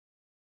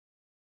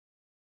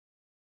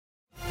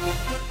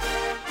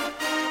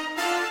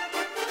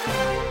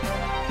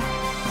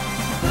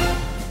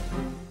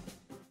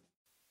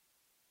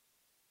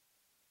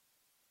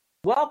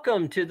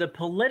Welcome to the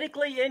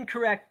Politically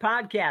Incorrect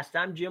Podcast.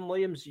 I'm Jim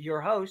Williams,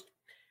 your host.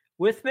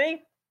 With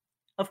me,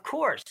 of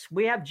course,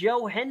 we have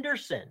Joe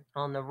Henderson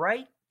on the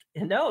right.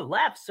 No,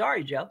 left.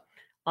 Sorry, Joe.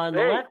 On the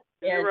left.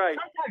 You're right.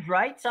 Sometimes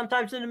right,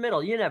 sometimes in the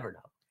middle. You never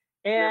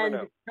know.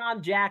 And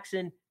Tom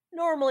Jackson,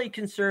 normally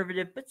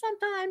conservative, but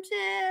sometimes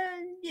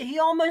he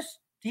almost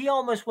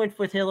went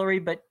with Hillary,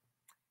 but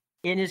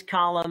in his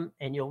column,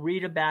 and you'll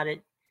read about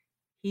it,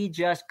 he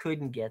just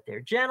couldn't get there.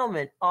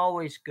 Gentlemen,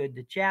 always good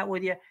to chat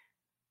with you.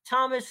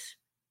 Thomas,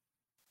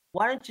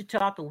 why don't you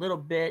talk a little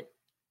bit,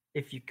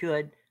 if you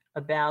could,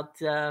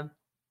 about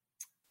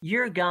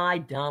your guy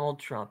Donald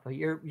Trump,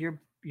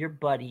 your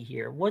buddy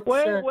here? Wait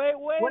a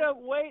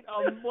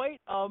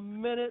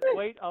minute.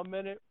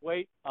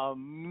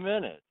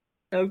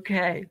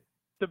 Okay.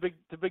 To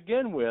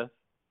begin with,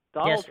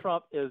 Donald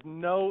Trump is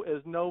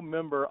no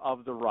member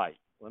of the right.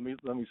 Let me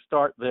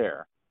start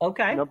there.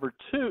 Okay. Number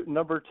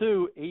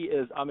two, he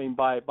is. I mean,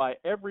 by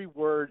every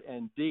word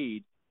and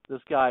deed,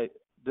 this guy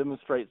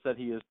demonstrates that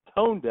he is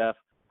tone deaf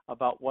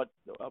about what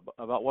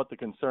the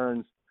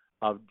concerns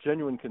of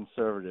genuine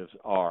conservatives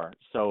are.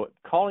 So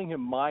calling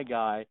him my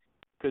guy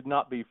could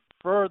not be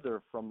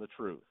further from the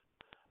truth.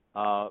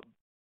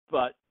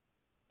 But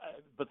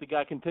the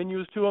guy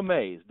continues to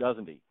amaze,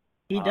 doesn't he?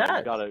 He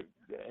does.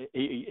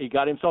 He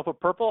got himself a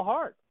Purple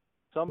Heart.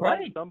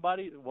 Right.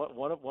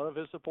 One of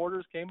his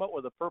supporters came up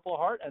with a Purple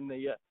Heart, and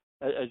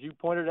as you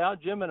pointed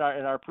out, Jim, in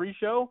our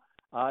pre-show,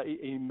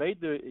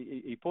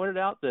 he pointed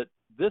out that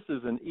this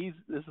is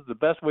the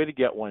best way to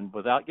get one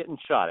without getting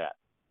shot at.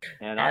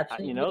 And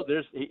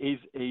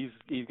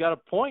he's got a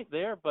point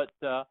there, but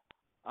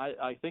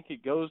I think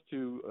it goes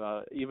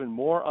to even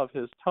more of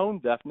his tone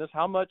deafness.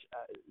 How much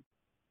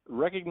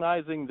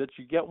recognizing that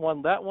you get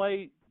one that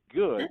way.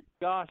 Good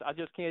gosh, I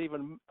just can't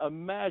even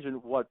imagine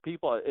what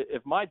people.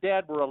 If my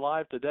dad were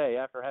alive today,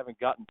 after having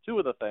gotten two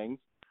of the things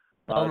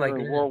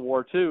during World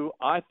War II,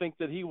 I think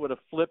that he would have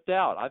flipped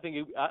out. I think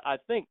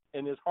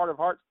in his heart of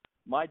hearts,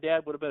 my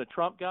dad would have been a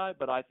Trump guy,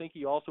 but I think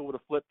he also would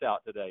have flipped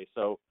out today.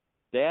 So,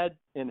 Dad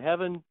in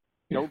heaven,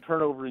 don't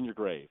turn over in your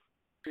grave.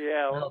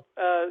 Yeah, what?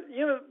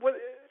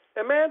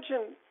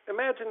 Imagine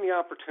the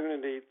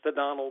opportunity that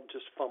Donald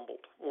just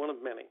fumbled. One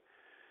of many.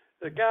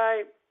 The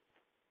guy.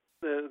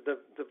 The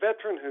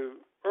veteran who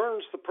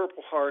earns the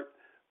Purple Heart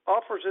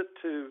offers it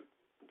to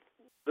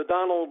the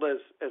Donald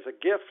as a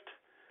gift.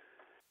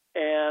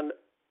 And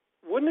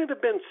wouldn't it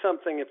have been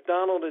something if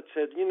Donald had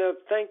said,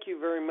 thank you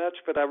very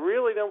much, but I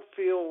really don't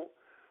feel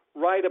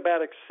right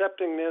about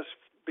accepting this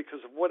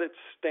because of what it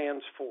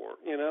stands for,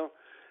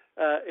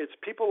 It's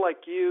people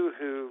like you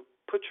who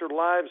put your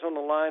lives on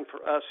the line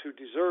for us who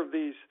deserve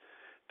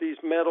these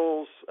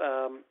medals,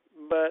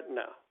 but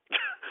no.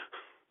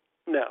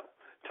 No.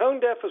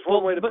 Tone deaf is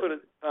one way to put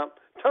it.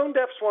 Tone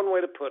deaf is one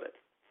way to put it.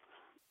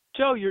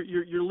 Joe,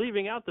 you're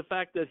leaving out the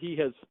fact that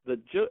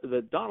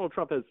that Donald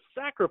Trump has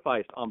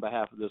sacrificed on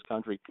behalf of this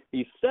country.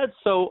 He said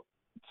so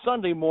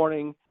Sunday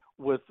morning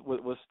with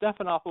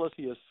Stephanopoulos.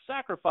 He has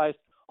sacrificed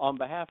on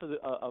behalf of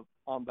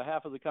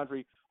the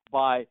country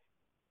by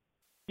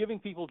giving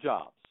people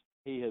jobs.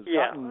 He has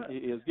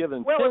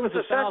given tens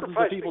of thousands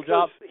of people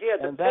jobs,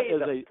 and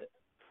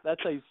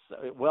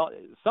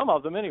some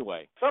of them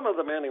anyway.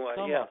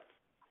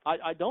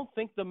 I don't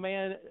think the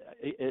man.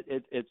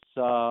 It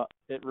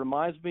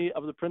reminds me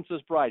of The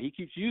Princess Bride. He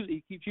keeps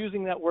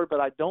using that word,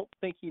 but I don't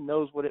think he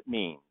knows what it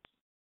means.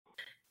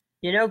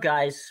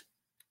 Guys,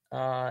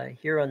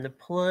 here on the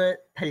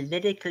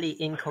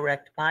Politically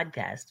Incorrect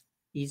Podcast,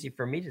 easy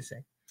for me to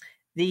say.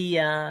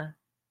 The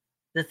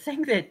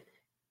thing that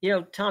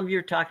Tom,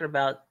 you're talking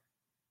about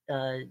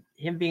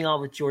him being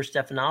on with George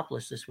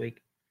Stephanopoulos this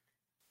week.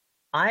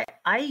 I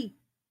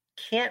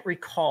can't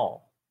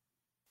recall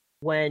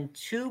when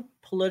two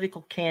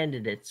political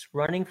candidates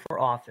running for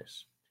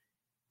office,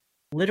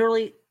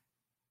 literally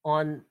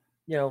on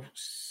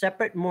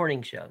separate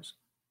morning shows,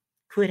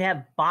 could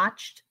have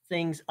botched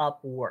things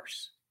up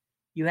worse.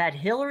 You had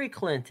Hillary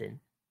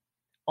Clinton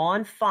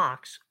on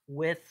Fox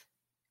with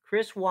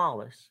Chris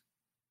Wallace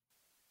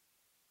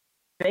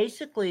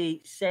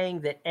basically saying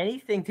that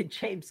anything that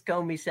James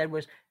Comey said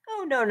was,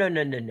 oh, no.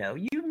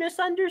 You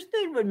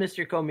misunderstood what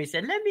Mr. Comey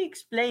said. Let me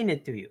explain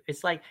it to you.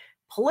 It's like,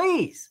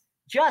 please.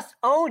 Just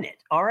own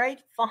it, all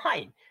right?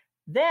 Fine.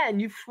 Then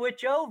you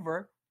switch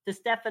over to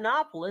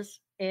Stephanopoulos,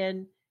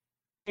 and,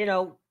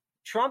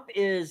 Trump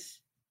is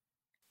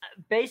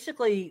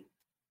basically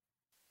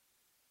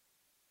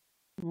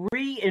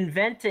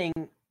reinventing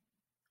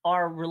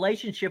our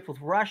relationship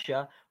with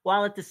Russia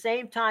while at the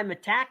same time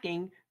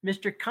attacking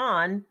Mr.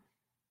 Khan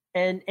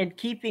and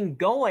keeping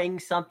going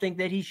something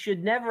that he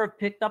should never have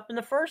picked up in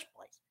the first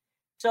place.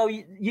 So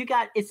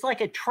it's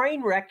like a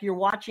train wreck you're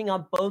watching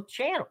on both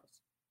channels.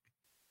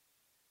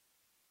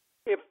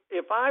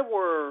 If I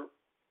were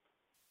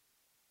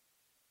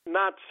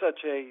not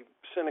such a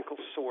cynical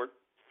sort,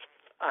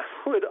 I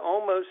would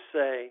almost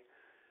say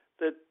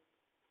that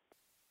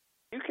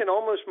you can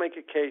almost make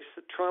a case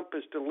that Trump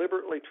is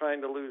deliberately trying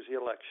to lose the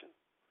election.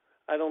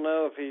 I don't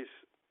know if he's,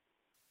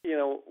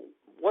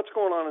 what's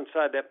going on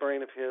inside that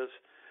brain of his,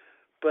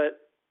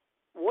 but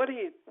what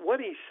he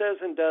says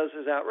and does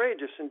is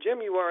outrageous. And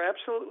Jim, you are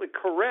absolutely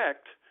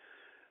correct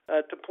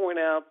to point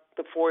out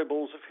the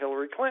foibles of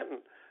Hillary Clinton.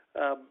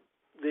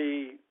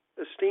 The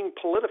esteemed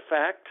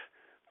PolitiFact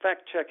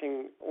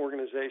fact-checking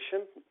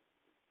organization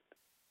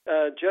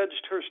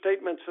judged her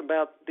statements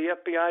about the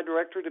FBI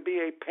director to be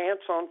a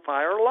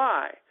pants-on-fire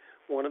lie,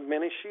 one of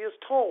many she is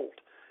told.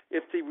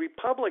 If the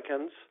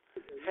Republicans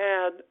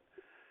had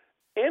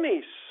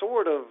any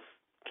sort of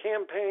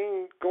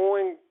campaign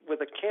going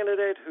with a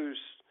candidate who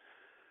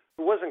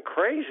wasn't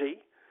crazy,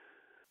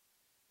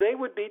 they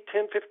would be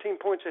 10, 15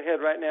 points ahead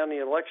right now, and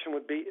the election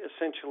would be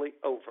essentially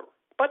over.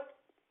 But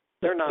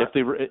they're not.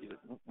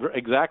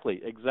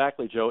 Exactly,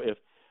 Joe.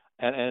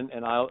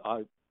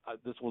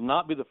 This will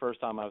not be the first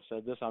time I've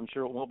said this. I'm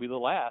sure it won't be the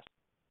last.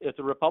 If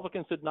the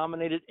Republicans had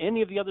nominated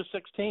any of the other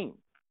 16,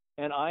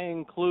 and I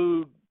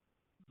include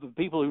the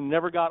people who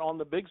never got on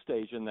the big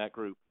stage in that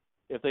group,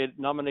 if they had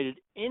nominated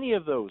any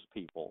of those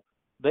people,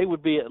 they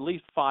would be at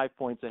least 5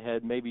 points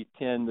ahead, maybe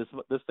 10.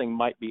 This thing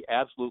might be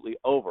absolutely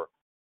over.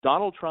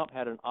 Donald Trump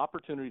had an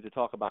opportunity to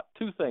talk about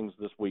two things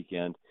this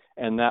weekend,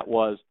 and that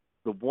was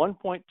the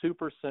 1.2%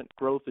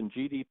 growth in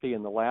GDP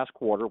in the last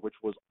quarter, which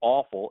was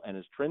awful and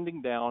is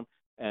trending down,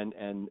 and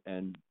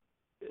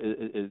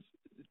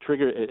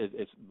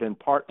it's been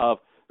part of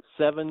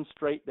 7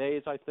 straight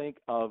days, I think,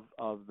 of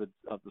the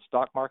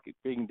stock market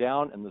being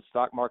down, and the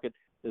stock market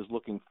is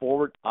looking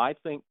forward. I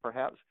think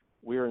perhaps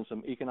we're in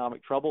some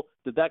economic trouble.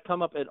 Did that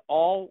come up at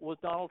all with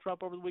Donald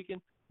Trump over the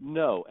weekend?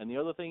 No. And the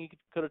other thing he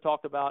could have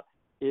talked about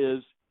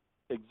is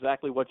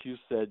exactly what you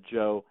said,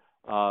 Joe.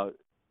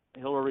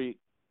 Hillary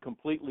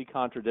completely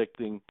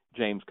contradicting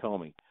James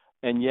Comey.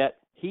 And yet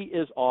he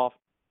is off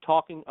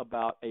talking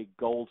about a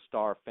Gold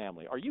Star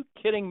family. Are you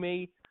kidding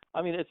me?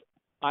 I mean,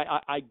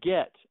 I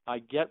get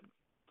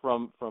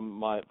from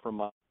my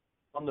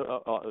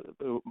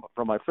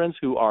friends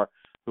who are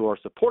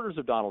supporters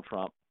of Donald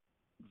Trump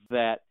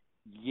that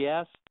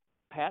yes,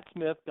 Pat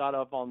Smith got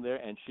up on there,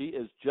 and she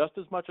is just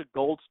as much a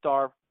Gold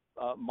Star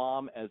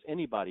mom as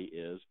anybody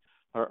is.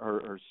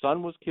 Her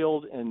son was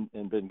killed in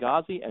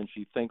Benghazi, and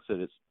she thinks that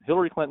it's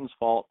Hillary Clinton's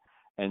fault,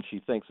 and she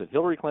thinks that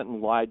Hillary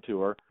Clinton lied to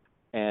her,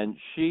 and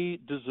she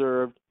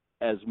deserved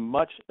as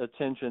much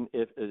attention,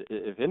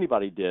 if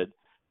anybody did,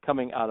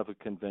 coming out of a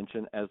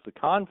convention as the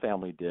Khan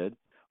family did.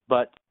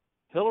 But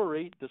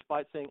Hillary,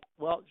 despite saying,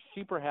 well,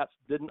 she perhaps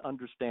didn't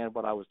understand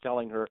what I was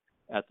telling her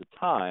at the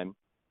time,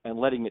 and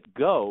letting it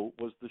go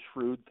was the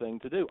shrewd thing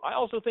to do. I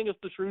also think it's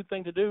the shrewd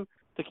thing to do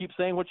to keep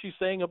saying what she's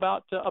saying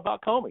about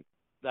Comey.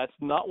 That's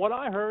not what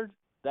I heard.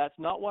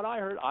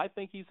 I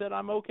think he said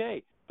I'm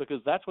okay,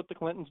 because that's what the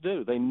Clintons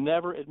do. They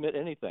never admit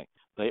anything.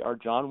 They are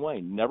John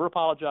Wayne. Never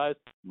apologize,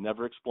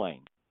 never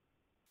explain.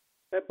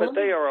 But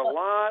they are a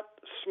lot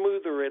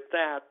smoother at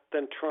that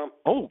than Trump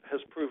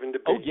has proven to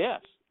be.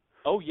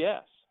 Oh,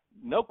 yes.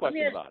 No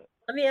question about it.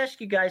 Let me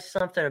ask you guys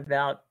something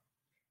about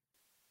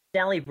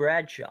Sally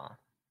Bradshaw,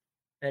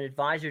 an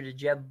advisor to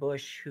Jeb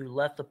Bush, who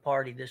left the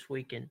party this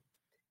weekend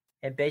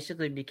and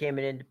basically became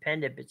an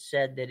independent, but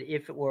said that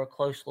if it were a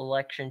close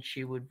election,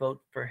 she would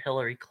vote for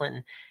Hillary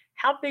Clinton.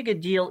 How big a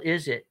deal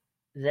is it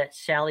that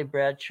Sally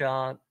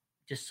Bradshaw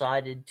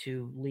decided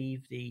to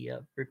leave the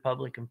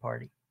Republican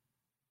Party?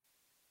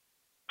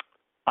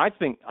 I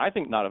think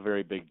not a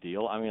very big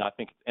deal. I mean, I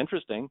think it's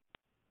interesting.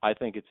 I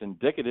think it's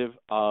indicative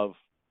of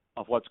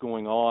what's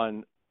going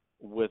on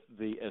with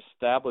the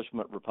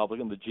establishment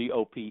Republican, the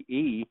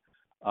GOPE.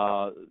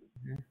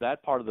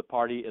 That part of the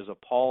party is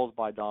appalled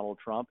by Donald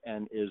Trump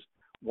and is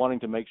wanting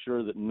to make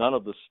sure that none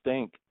of the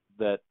stink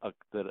that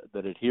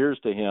adheres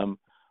to him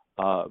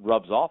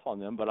rubs off on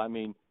them. But I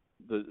mean,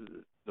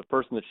 the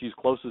person that she's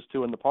closest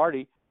to in the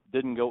party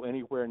didn't go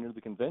anywhere near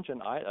the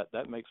convention.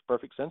 That makes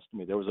perfect sense to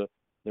me. There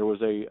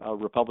was a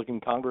Republican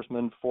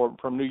congressman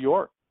from New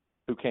York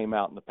who came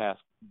out in the past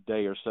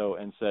day or so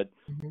and said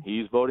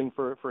he's voting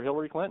for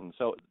Hillary Clinton.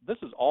 So this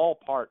is all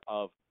part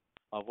of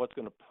what's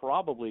going to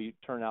probably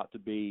turn out to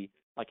be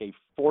like a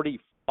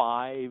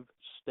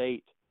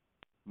 45-state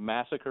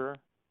massacre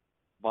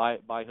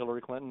by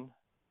Hillary Clinton.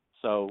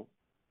 So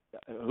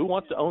who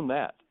wants to own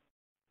that?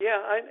 Yeah,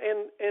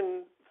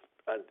 and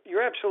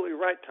you're absolutely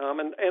right, Tom.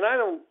 And I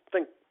don't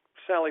think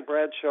Sally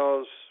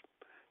Bradshaw's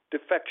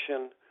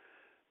defection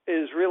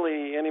is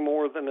really any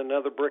more than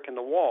another brick in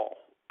the wall,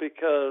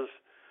 because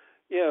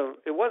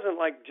it wasn't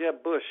like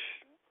Jeb Bush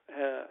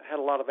had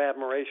a lot of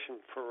admiration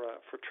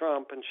for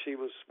Trump, and she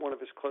was one of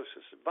his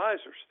closest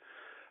advisors.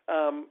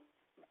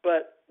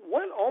 But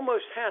what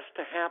almost has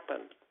to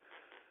happen,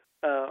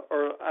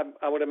 or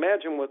I would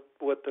imagine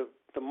what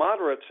the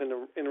moderates in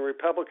the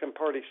Republican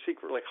Party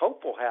secretly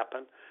hope will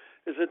happen,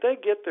 is that they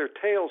get their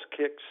tails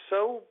kicked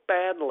so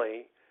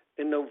badly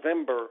in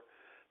November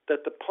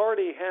that the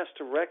party has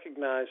to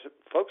recognize that,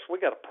 folks, we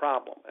got a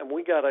problem, and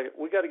we got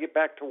to get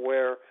back to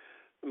where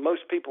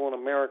most people in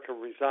America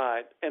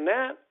reside, and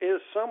that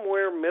is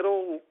somewhere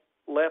middle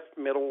left,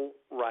 middle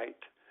right.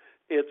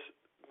 It's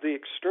the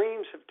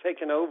extremes have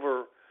taken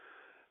over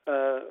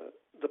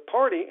the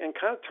party and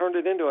kind of turned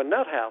it into a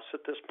nut house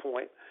at this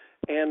point.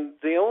 And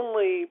the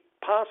only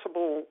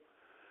possible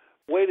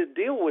way to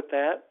deal with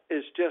that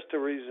is just a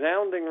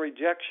resounding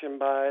rejection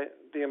by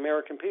the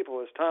American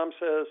people. As Tom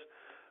says,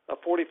 a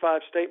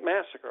 45-state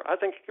massacre. I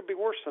think it could be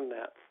worse than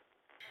that.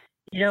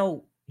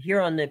 Here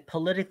on the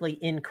Politically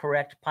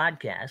Incorrect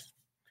podcast,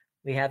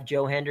 we have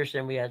Joe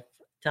Henderson, we have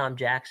Tom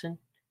Jackson.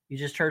 You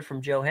just heard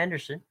from Joe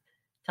Henderson.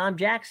 Tom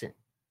Jackson,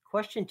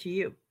 question to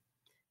you.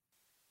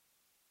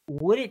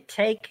 Would it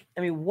take,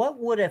 what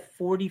would a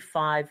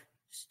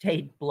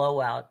 45-state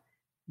blowout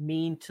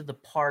mean to the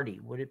party?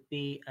 Would it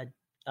be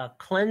a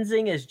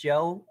cleansing, as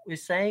Joe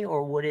is saying,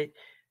 or would it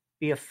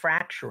be a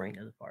fracturing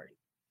of the party?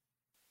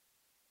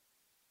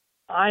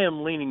 I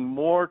am leaning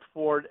more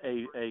toward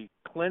a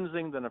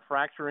cleansing than a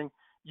fracturing.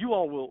 You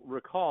all will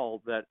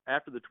recall that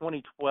after the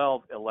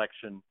 2012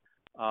 election,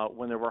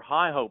 when there were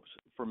high hopes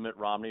for Mitt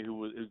Romney,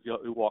 who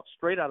walked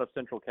straight out of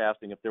central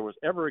casting, if there was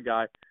ever a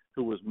guy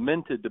who was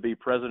minted to be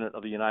president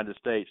of the United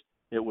States,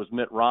 it was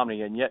Mitt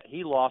Romney, and yet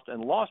he lost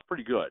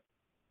pretty good.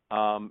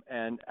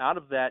 And out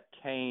of that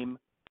came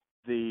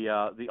the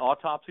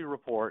autopsy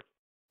report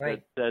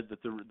that said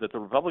that the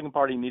Republican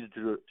Party needed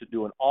to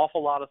do an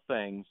awful lot of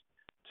things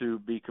to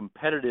be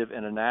competitive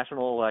in a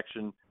national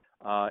election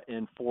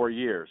in 4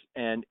 years.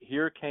 And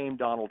here came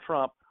Donald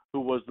Trump,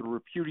 who was the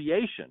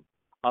repudiation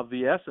of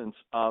the essence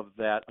of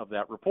that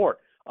report.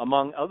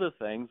 Among other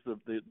things,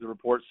 the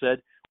report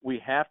said we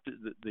have to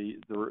the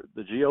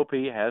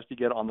GOP has to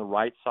get on the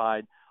right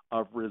side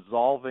of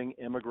resolving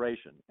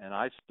immigration, and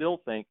I still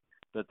think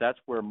that that's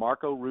where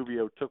Marco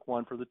Rubio took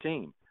one for the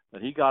team.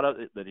 That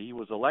he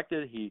was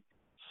elected, he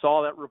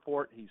saw that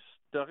report, he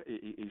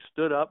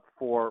stood up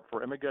for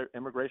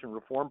immigration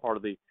reform, part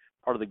of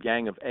the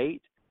Gang of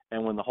Eight,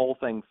 and when the whole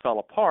thing fell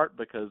apart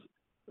because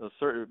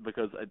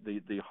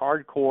the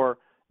hardcore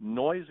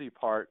noisy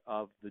part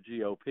of the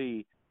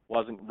GOP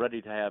wasn't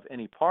ready to have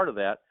any part of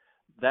that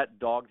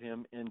dogged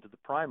him into the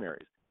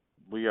primaries.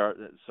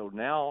 So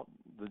now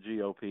the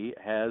GOP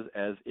has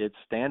as its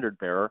standard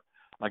bearer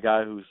a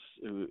guy who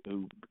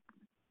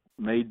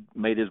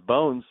made his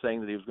bones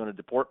saying that he was going to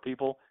deport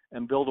people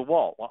and build a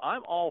wall. Well,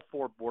 I'm all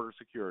for border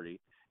security,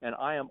 and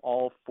I am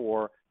all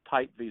for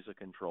tight visa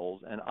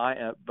controls,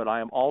 but I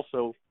am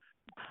also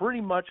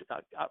pretty much,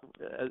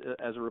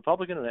 as a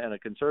Republican and a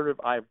conservative,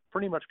 I've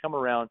pretty much come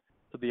around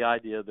to the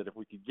idea that if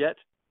we could get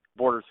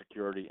border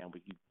security and we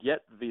could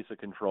get visa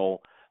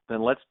control,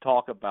 then let's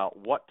talk about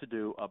what to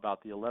do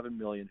about the 11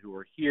 million who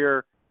are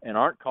here and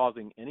aren't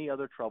causing any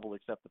other trouble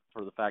except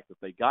for the fact that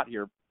they got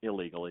here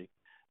illegally,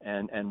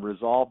 and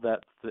resolve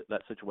that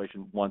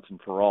situation once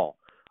and for all.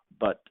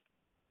 But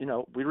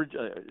we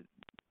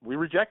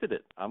rejected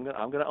it. I'm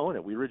gonna own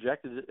it. We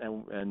rejected it,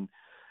 and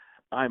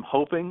I'm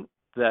hoping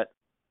that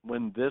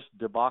when this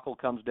debacle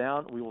comes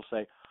down, we will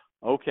say,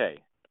 okay,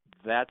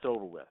 that's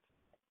over with,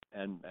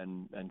 and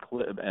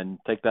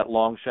take that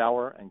long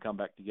shower and come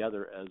back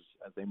together as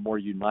a more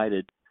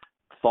united,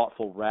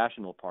 thoughtful,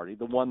 rational party,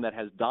 the one that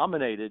has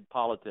dominated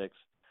politics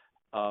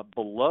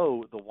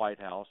below the White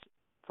House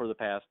for the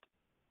past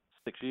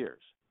 6 years.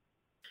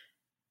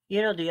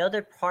 The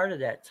other part of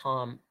that,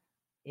 Tom,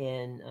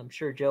 and I'm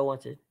sure Joe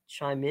wants to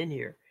chime in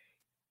here,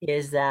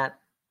 is that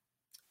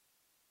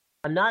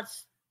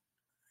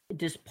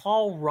does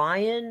Paul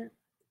Ryan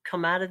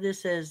come out of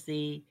this as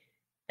the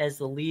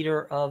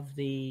leader of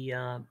the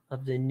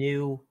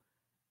new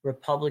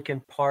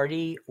Republican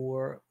Party,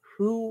 or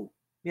who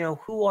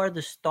are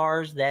the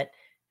stars that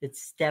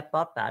step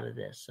up out of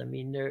this?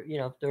 There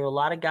are a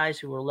lot of guys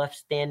who were left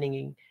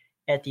standing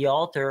at the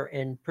altar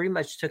and pretty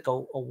much took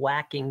a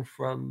whacking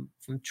from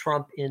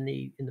Trump in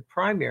the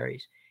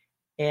primaries,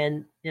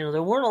 and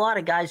there weren't a lot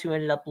of guys who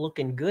ended up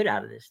looking good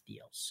out of this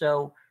deal.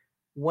 So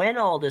when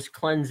all this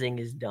cleansing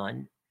is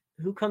done,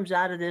 who comes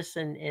out of this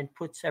and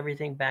puts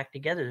everything back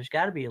together? There's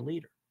got to be a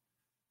leader.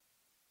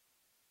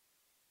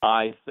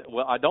 I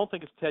don't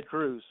think it's Ted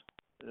Cruz,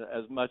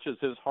 as much as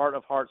his heart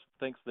of hearts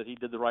thinks that he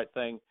did the right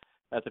thing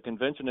at the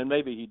convention, and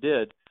maybe he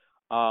did.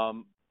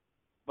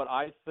 But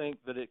I think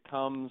that it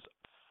comes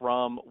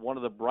from one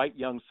of the bright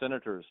young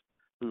senators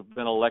who've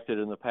been elected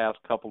in the past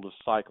couple of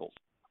cycles.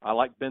 I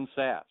like Ben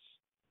Sasse.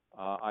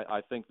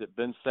 I think that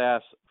Ben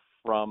Sasse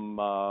from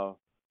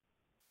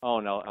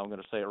I'm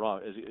going to say it wrong.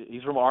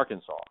 He's from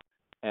Arkansas.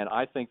 And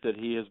I think that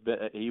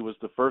he was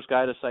the first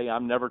guy to say,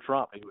 I'm never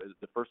Trump. He was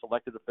the first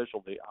elected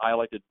official, the high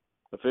elected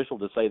official,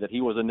 to say that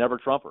he was a never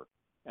Trumper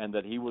and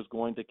that he was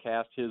going to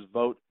cast his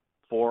vote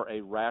for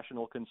a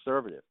rational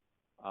conservative.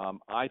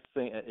 I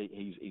think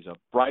he's a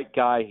bright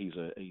guy. He's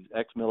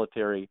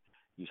ex-military.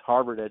 He's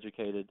Harvard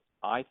educated.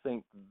 I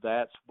think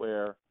that's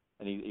where,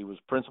 and he was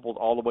principled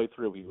all the way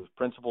through. He was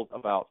principled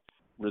about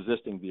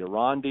resisting the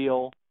Iran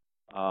deal.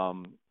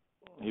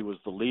 He was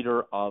the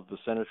leader of the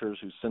senators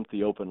who sent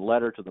the open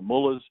letter to the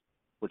mullahs,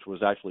 which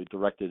was actually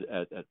directed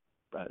at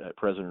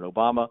President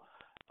Obama.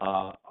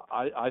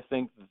 I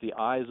think that the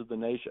eyes of the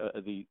nation,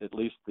 at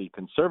least the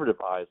conservative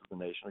eyes of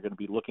the nation, are going to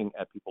be looking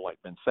at people like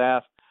Ben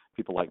Sasse,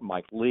 people like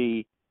Mike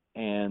Lee,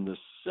 and the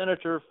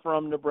senator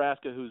from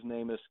Nebraska whose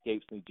name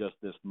escapes me just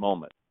this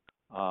moment.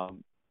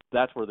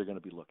 That's where they're going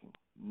to be looking,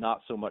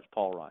 not so much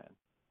Paul Ryan.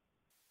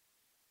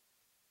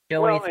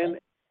 Joe, Well, anything?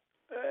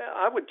 and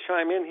I would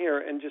chime in here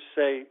and just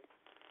say,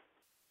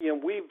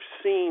 we've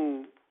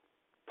seen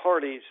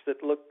parties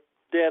that look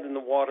dead in the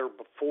water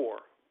before,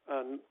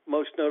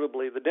 most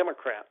notably the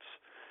Democrats.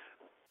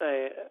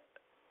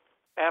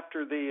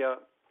 After the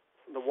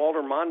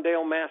Walter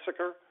Mondale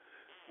massacre,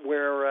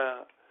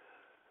 where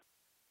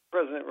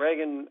President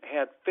Reagan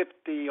had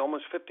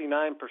almost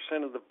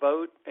 59% of the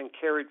vote and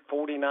carried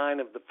 49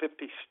 of the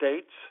 50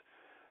 states,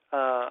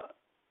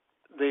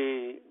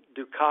 the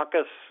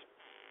Dukakis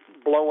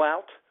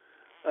blowout,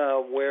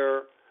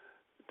 where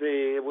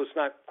it was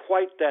not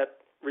quite that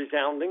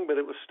resounding, but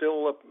it was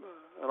still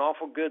an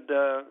awful good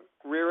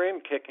rear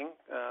end kicking.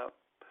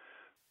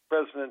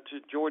 President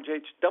George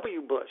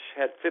H.W. Bush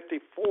had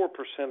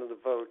 54% of the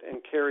vote and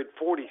carried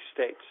 40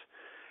 states.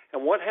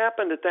 And what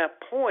happened at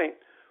that point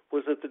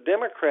was that the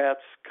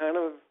Democrats kind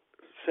of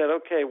said,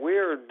 okay,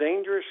 we're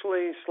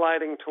dangerously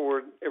sliding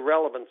toward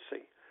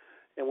irrelevancy,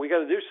 and we got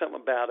to do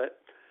something about it.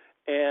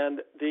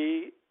 And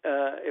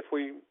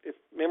if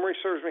memory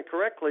serves me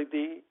correctly,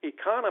 the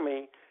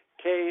economy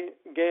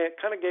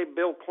kind of gave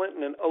Bill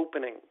Clinton an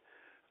opening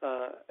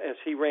as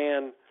he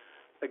ran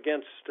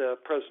against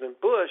President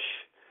Bush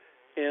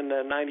in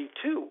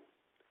 '92,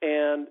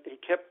 and he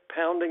kept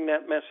pounding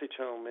that message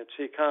home. It's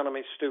the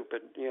economy,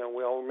 stupid. We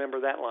all remember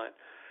that line.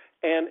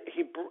 And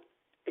he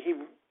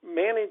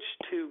managed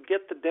to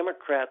get the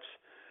Democrats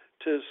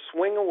to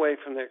swing away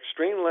from their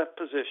extreme left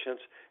positions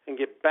and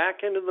get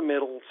back into the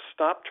middle,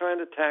 stop trying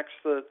to tax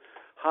the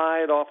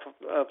hide off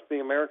of the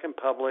American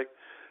public,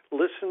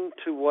 listen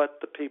to what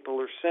the people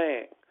are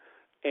saying.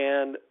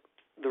 And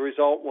the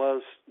result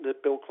was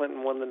that Bill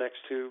Clinton won the next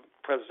two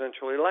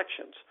presidential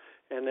elections.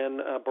 And then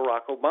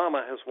Barack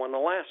Obama has won the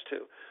last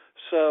two.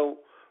 So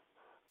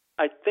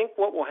I think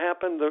what will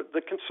happen,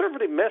 the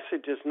conservative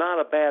message is not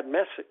a bad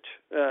message.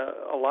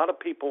 A lot of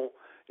people,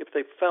 if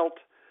they felt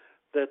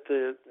that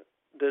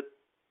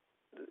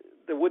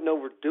they wouldn't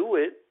overdo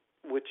it,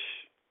 which,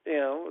 I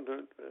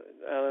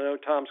know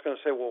Tom's going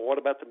to say, well, what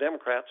about the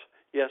Democrats?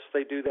 Yes,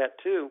 they do that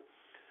too.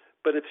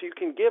 But if you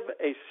can give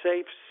a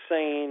safe,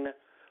 sane,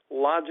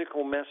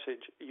 logical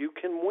message, you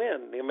can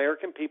win. The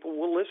American people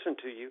will listen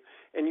to you,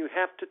 and you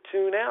have to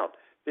tune out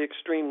the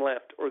extreme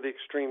left or the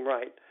extreme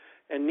right.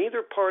 And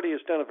neither party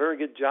has done a very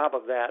good job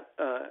of that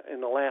in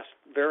the last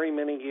very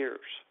many years.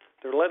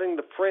 They're letting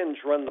the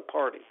fringe run the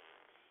party.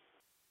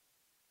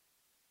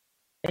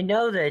 I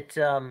know that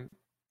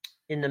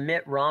in the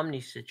Mitt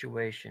Romney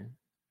situation,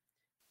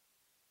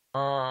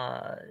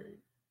 I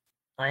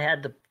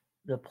had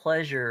the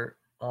pleasure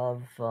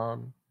of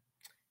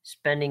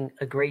spending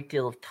a great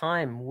deal of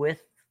time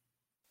with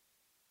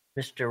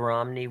Mr.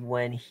 Romney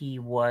when he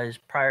was,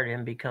 prior to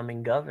him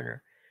becoming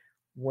governor,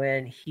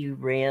 when he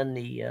ran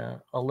the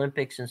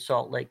Olympics in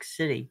Salt Lake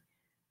City.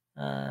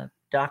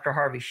 Dr.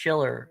 Harvey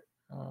Schiller,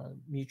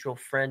 mutual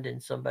friend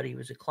and somebody who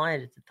was a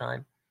client at the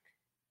time,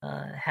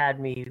 had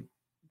me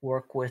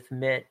work with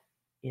Mitt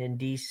in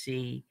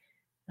D.C.,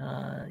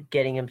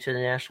 getting him to the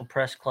National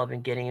Press Club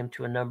and getting him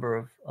to a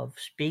number of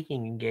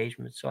speaking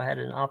engagements. So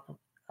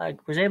I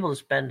was able to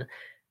spend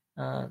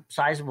a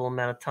sizable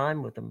amount of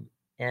time with him,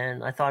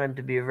 and I thought him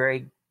to be a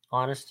very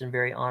honest and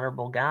very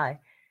honorable guy.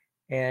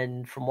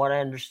 And from what I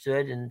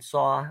understood and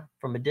saw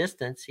from a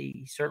distance,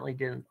 he certainly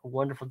did a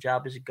wonderful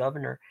job as a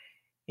governor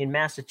in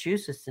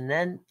Massachusetts. And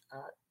then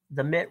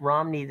the Mitt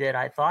Romney that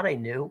I thought I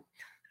knew,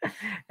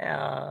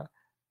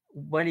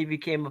 when he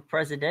became a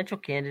presidential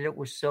candidate,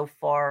 was so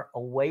far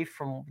away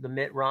from the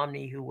Mitt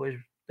Romney who was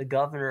the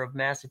governor of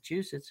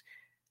Massachusetts.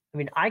 I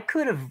mean, I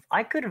could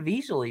have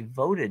easily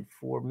voted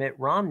for Mitt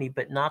Romney,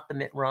 but not the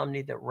Mitt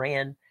Romney that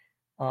ran,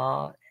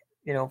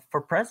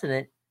 for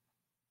president,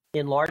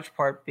 in large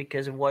part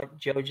because of what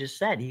Joe just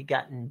said. He'd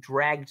gotten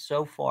dragged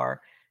so far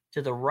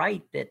to the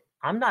right that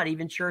I'm not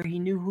even sure he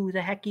knew who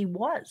the heck he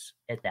was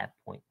at that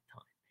point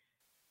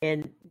in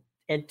time.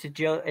 And to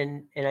Joe,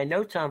 and I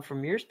know, Tom,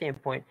 from your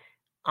standpoint,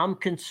 I'm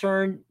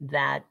concerned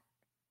that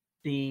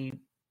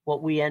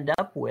what we end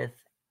up with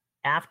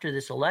after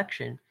this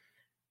election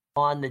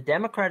on the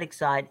Democratic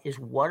side is,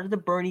 what are the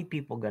Bernie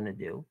people going to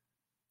do?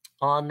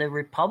 On the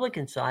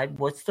Republican side,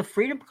 what's the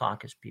Freedom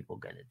Caucus people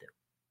going to do?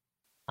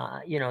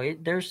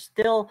 There's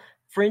still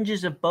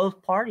fringes of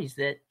both parties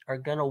that are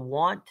going to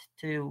want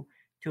to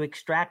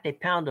extract a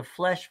pound of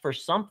flesh for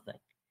something.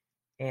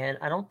 And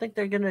I don't think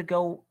they're going to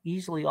go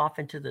easily off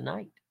into the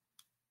night.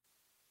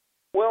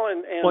 Well,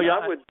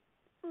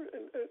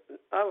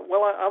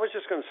 I was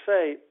just going to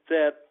say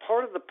that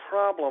part of the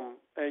problem,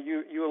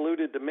 you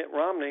alluded to Mitt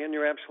Romney, and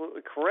you're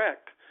absolutely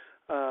correct.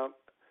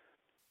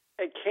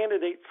 A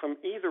candidate from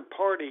either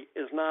party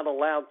is not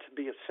allowed to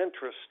be a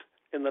centrist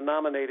in the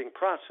nominating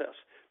process,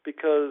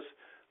 because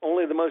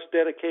only the most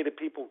dedicated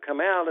people come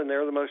out, and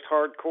they're the most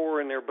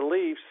hardcore in their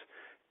beliefs.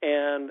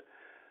 And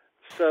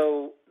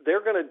so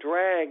they're going to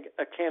drag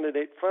a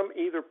candidate from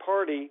either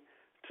party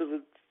to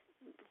the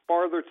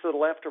farther to the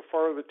left or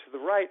farther to the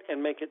right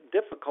and make it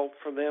difficult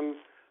for them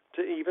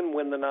to even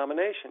win the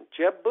nomination.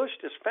 Jeb Bush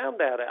just found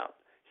that out.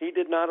 He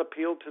did not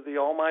appeal to the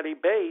almighty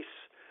base,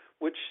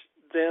 which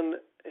then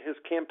his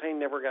campaign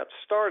never got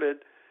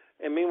started.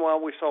 And meanwhile,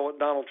 we saw what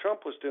Donald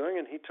Trump was doing,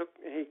 and he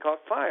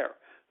caught fire.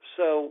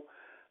 So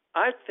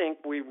I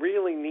think we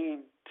really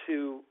need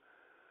to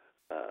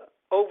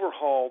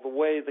overhaul the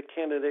way the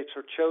candidates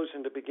are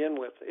chosen to begin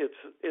with.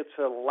 It's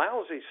a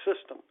lousy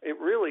system. It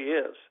really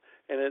is,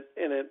 and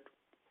it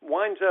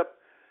winds up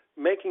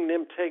making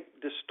them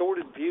take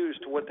distorted views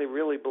to what they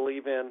really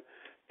believe in,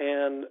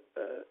 and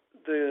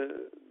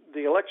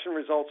the election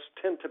results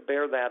tend to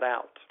bear that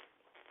out.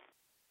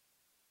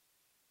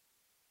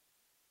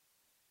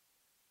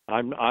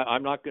 I'm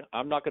not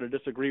going to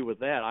disagree with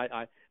that.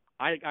 I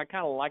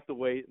kind of like the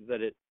way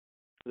that it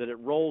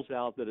rolls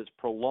out, that it's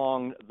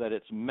prolonged, that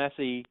it's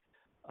messy,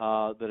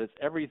 that it's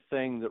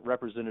everything that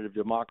representative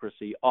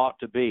democracy ought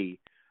to be.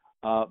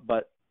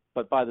 But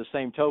by the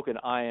same token,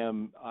 I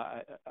am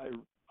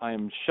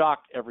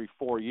shocked every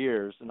 4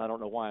 years, and I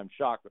don't know why I'm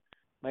shocked. But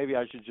maybe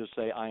I should just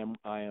say I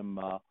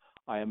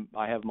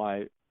have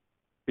my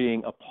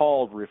being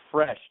appalled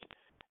refreshed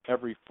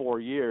every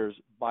 4 years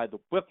by the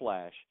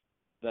whiplash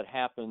that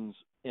happens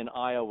in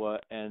Iowa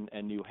and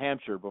New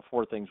Hampshire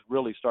before things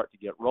really start to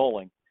get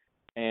rolling.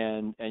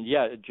 And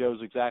yeah,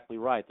 Joe's exactly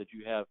right that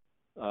you have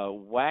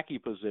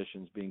wacky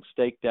positions being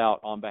staked out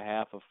on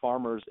behalf of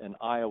farmers in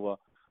Iowa,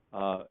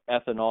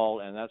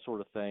 ethanol and that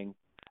sort of thing,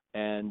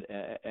 and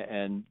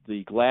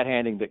the glad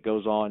handing that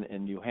goes on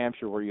in New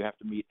Hampshire, where you have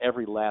to meet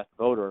every last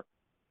voter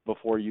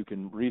before you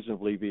can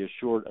reasonably be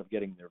assured of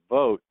getting their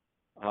vote.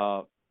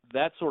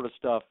 That sort of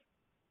stuff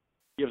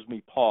gives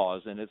me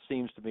pause, and it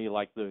seems to me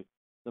like the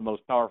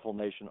most powerful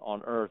nation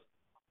on earth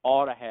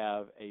ought to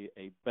have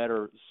a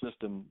better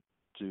system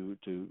to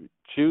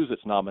choose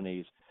its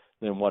nominees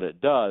than what it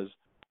does.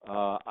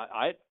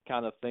 I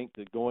kind of think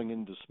that going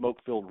into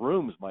smoke-filled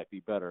rooms might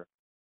be better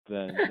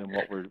than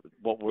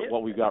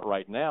what we've got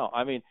right now.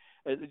 I mean,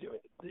 I'll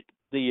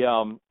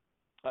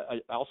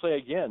say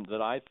again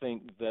that I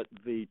think that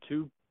the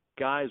two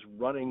guys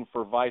running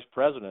for vice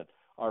president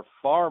are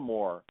far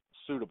more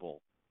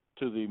suitable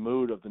to the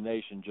mood of the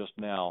nation just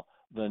now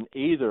than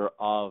either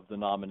of the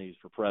nominees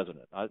for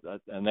president.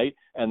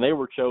 And they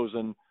were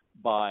chosen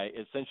by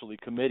essentially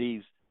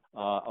committees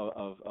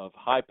of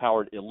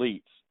high-powered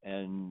elites.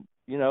 And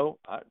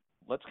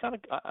let's kind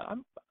of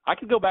I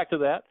could go back to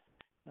that.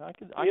 I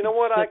could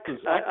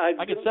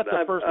set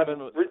the First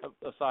Amendment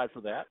aside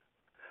for that.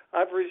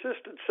 I've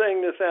resisted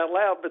saying this out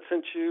loud, but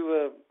since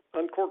you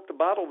uncorked the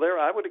bottle there,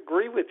 I would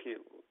agree with you,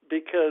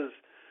 because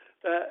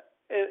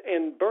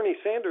and Bernie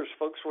Sanders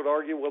folks would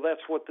argue, well,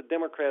 that's what the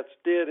Democrats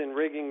did in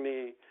rigging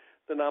the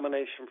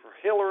nomination for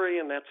Hillary,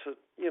 and that's a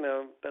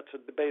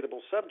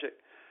debatable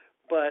subject.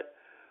 But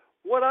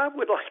what I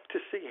would like to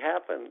see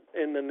happen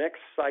in the next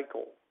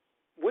cycle,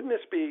 wouldn't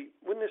this be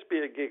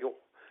a giggle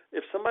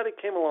if somebody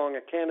came along,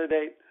 a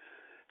candidate,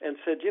 and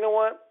said, you know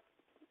what,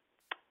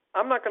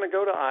 I'm not going to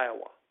go to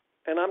Iowa,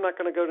 and I'm not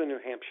going to go to New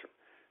Hampshire,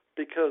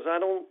 because I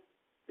don't,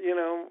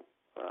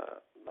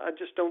 I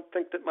just don't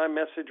think that my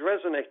message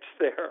resonates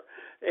there.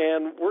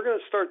 And we're going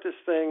to start this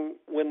thing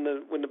when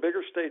the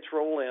bigger states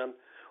roll in,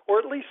 or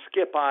at least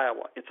skip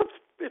Iowa.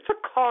 It's a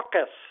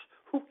caucus.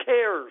 Who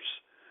cares?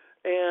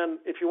 And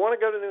if you want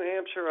to go to New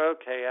Hampshire,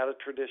 okay, out of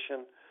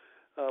tradition,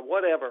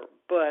 whatever.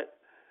 But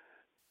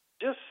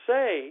just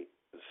say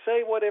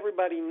what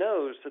everybody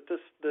knows, that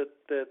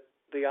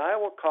the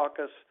Iowa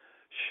caucus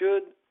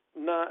should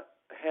not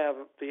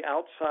have the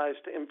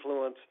outsized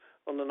influence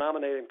on the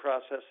nominating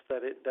process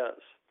that it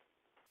does.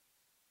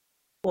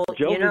 Well,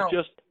 Joe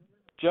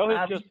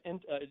has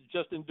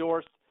just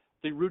endorsed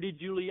the Rudy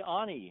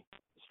Giuliani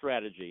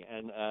strategy,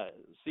 and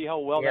see how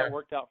well that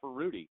worked out for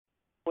Rudy.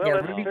 Well,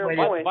 that's a fair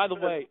point.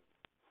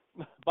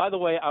 By the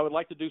way, I would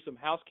like to do some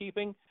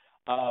housekeeping.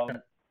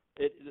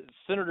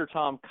 Senator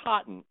Tom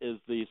Cotton is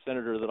the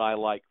senator that I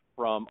like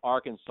from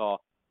Arkansas.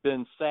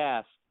 Ben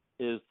Sasse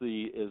is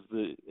the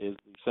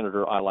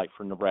senator I like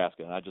from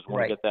Nebraska, and I just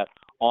want to get that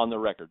on the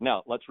record.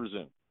 Now, let's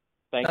resume.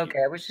 Thank you. Okay,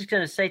 I was just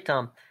going to say,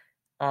 Tom,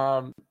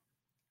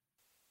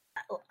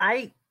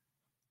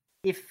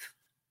 if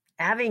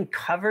having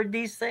covered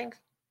these things,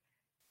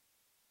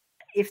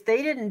 if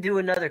they didn't do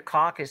another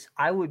caucus,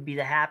 I would be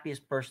the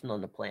happiest person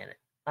on the planet.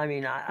 I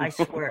mean, I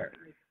swear.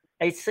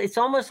 It's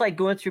almost like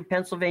going through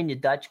Pennsylvania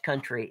Dutch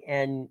country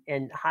and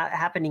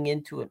happening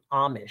into an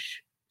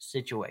Amish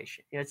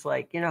situation. It's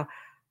like,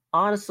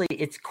 honestly,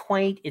 it's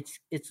quaint.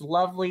 It's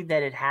lovely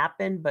that it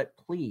happened, but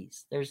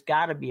please, there's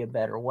got to be a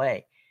better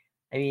way.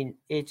 I mean,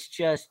 it's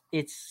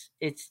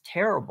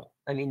terrible.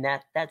 I mean,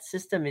 that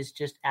system is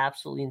just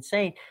absolutely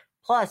insane.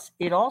 Plus,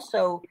 it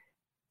also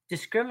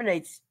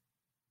discriminates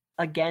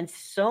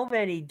against so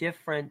many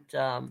different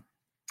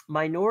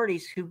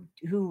minorities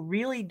who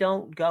really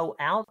don't go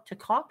out to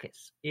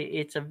caucus.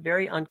 It's a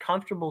very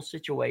uncomfortable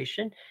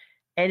situation,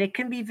 and it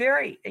can be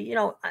very,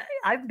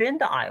 I've been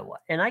to Iowa,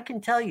 and I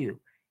can tell you,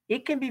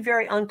 it can be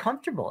very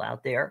uncomfortable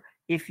out there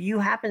if you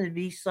happen to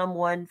be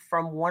someone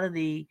from one of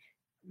the,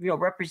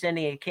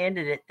 representing a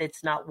candidate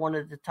that's not one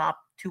of the top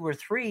 2 or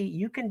 3.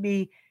 You can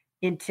be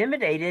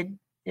intimidated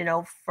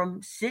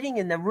from sitting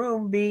in the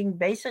room being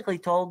basically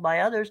told by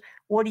others,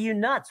 what are you,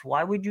 nuts?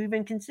 Why would you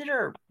even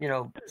consider,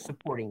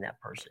 supporting that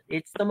person?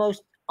 It's the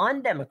most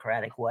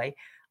undemocratic way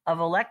of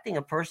electing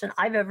a person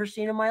I've ever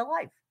seen in my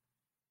life.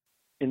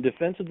 In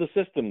defense of the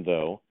system,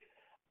 though,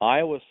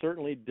 Iowa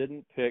certainly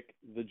didn't pick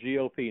the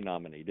GOP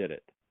nominee, did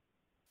it?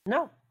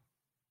 No.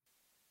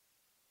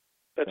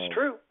 That's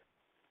true.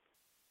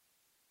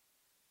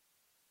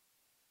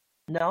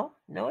 No,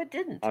 it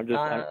didn't.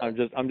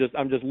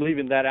 I'm just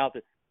leaving that out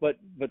there. But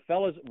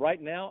fellas,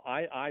 right now,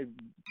 I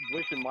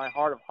wish in my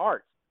heart of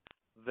hearts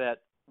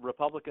that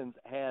Republicans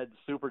had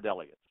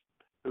superdelegates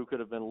who could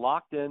have been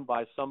locked in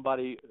by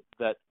somebody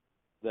that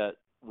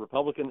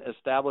Republican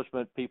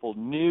establishment people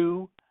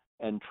knew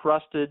and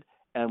trusted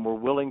and were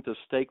willing to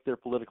stake their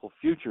political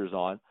futures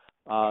on.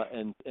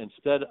 And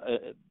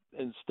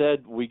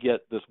instead, we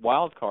get this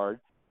wild card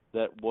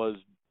that was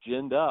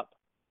ginned up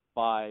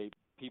by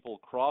people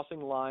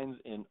crossing lines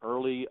in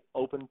early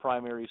open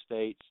primary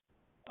states,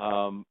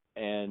 and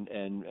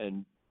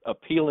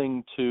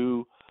appealing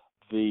to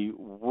the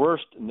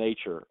worst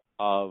nature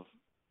of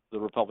the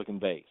Republican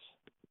base.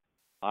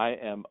 I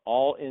am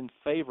all in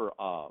favor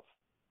of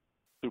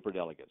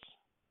superdelegates.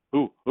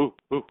 Ooh.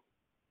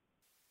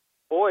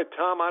 Boy,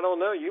 Tom, I don't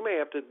know. You may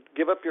have to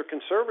give up your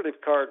conservative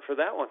card for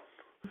that one.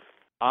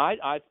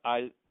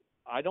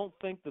 I don't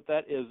think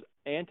that is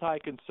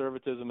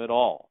anti-conservatism at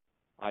all.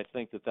 I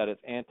think that is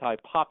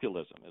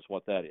anti-populism is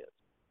what that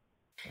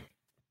is.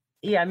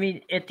 Yeah, I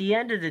mean, at the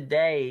end of the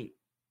day,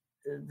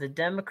 the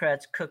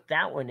Democrats cooked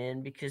that one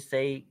in because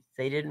they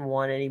didn't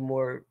want any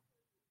more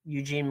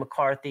Eugene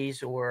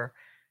McCarthy's or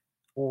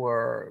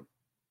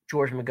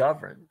George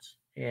McGovern's,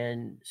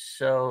 and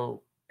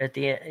so at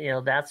the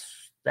end,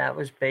 that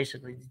was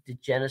basically the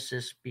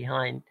genesis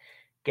behind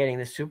getting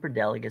the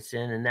superdelegates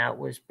in, and that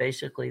was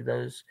basically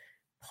those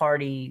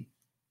party.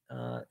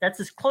 That's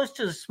as close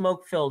to the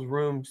smoke-filled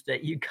rooms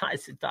that you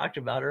guys had talked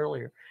about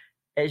earlier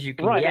as you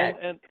can get.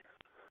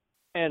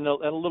 And a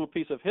little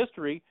piece of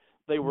history: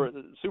 the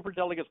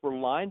superdelegates were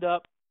lined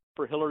up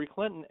for Hillary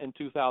Clinton in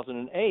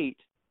 2008,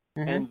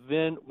 and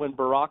then when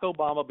Barack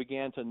Obama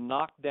began to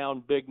knock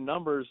down big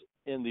numbers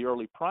in the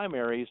early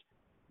primaries,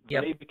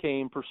 they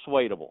became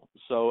persuadable.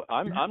 So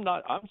I'm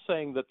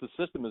saying that the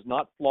system is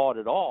not flawed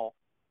at all.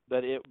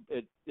 That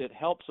it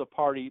helps a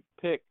party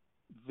pick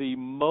the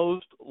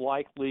most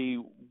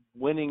likely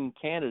winning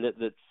candidate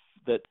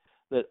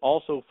that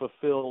also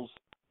fulfills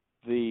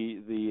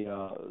the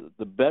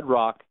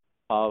bedrock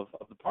of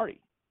the party.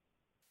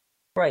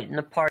 Right, and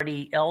the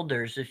party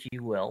elders, if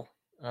you will,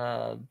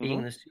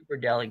 being the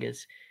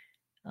superdelegates,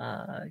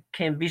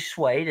 can be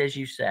swayed, as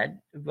you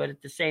said, but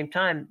at the same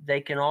time,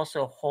 they can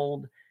also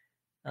hold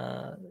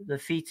the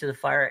feet to the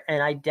fire.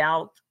 And I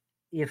doubt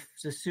if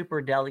the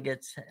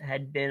superdelegates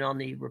had been on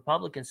the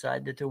Republican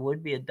side that there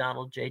would be a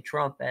Donald J.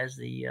 Trump as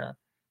the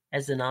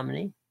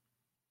nominee.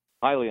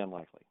 Highly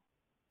unlikely.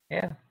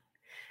 Yeah.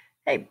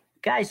 Hey,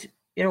 guys,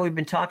 we've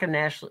been talking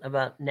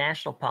about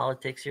national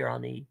politics here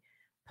on the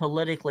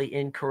Politically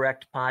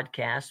Incorrect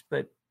podcast,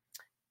 but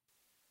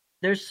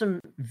there's some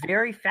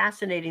very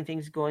fascinating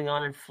things going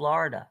on in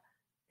Florida.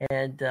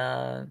 And,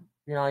 I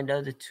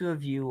know the two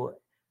of you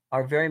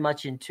are very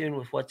much in tune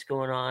with what's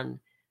going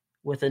on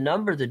with a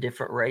number of the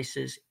different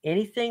races.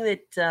 Anything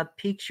that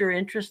piques your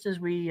interest as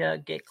we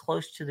get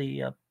close to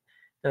the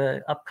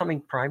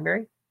upcoming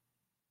primary?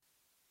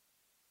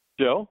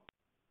 Joe?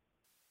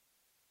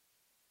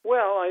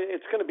 Well,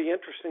 it's going to be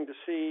interesting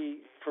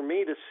for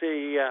me to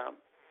see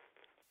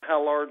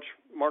how large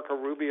Marco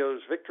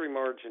Rubio's victory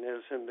margin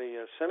is in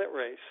the Senate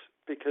race,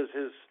 because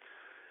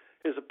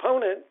his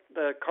opponent,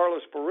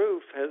 Carlos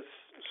Baruf, has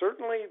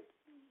certainly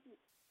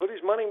put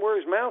his money where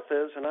his mouth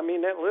is, and I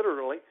mean that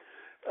literally.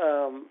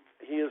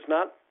 He has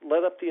not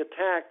let up the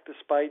attack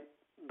despite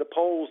the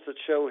polls that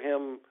show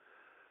him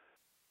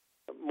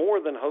more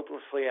than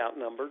hopelessly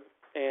outnumbered,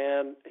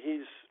 and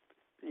he's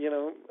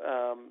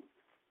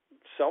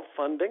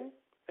self-funding,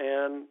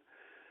 and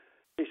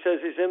he says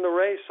he's in the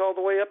race all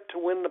the way up to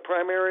when the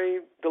primary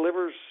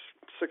delivers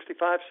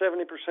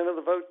 65-70% of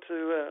the vote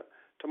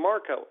to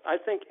Marco. I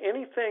think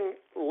anything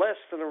less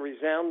than a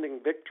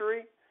resounding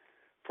victory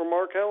for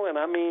Marco, and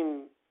I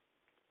mean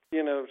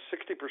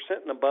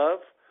 60% and above,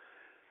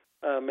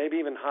 maybe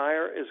even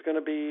higher, is going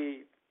to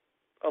be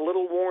a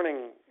little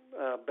warning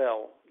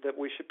bell that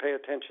we should pay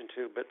attention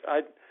to. But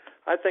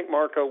I think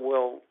Marco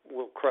will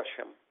crush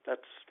him.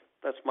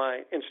 That's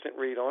my instant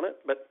read on it.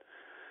 But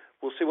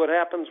we'll see what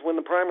happens when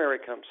the primary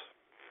comes.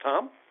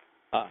 Tom?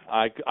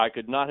 I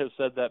could not have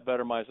said that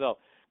better myself.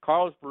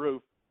 Carlos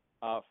Baruf,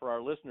 for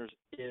our listeners,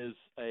 is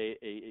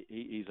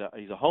he's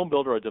a home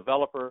builder, a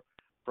developer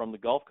from the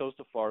Gulf Coast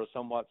of Florida,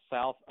 somewhat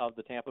south of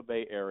the Tampa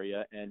Bay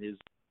area, and his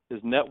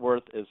net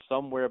worth is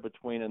somewhere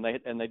between, and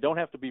they don't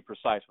have to be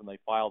precise when they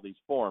file these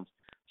forms,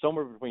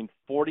 somewhere between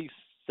 $47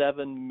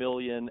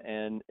 million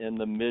and in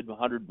the mid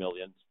 100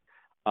 millions.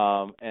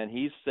 And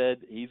he said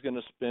he's going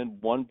to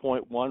spend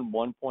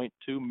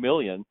 $1.2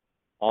 million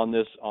on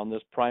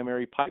this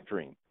primary pipe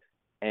dream.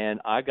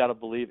 and I got to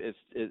believe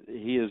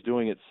he is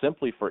doing it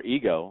simply for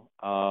ego.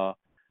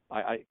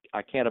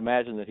 I can't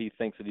imagine that he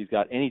thinks that he's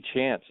got any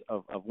chance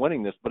of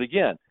winning this. But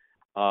again,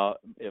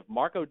 if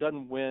Marco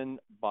doesn't win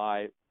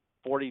by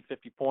 40,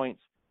 50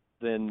 points,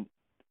 then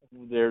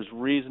there's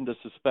reason to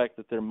suspect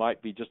that there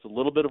might be just a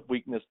little bit of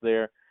weakness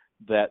there,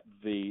 that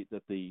the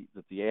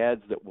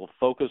ads that will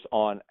focus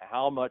on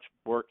how much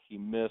work he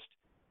missed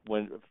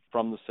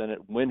from the Senate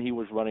when he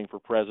was running for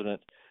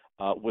president,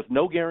 with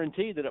no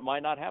guarantee that it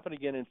might not happen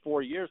again in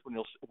 4 years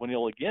when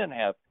he'll again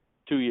have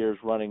 2 years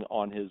running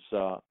on his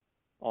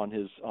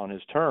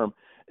term.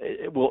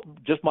 It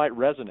might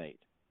resonate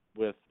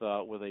with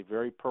a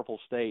very purple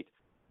state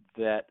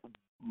that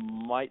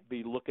might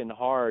be looking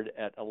hard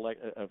at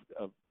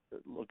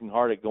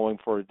going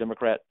for a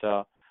Democrat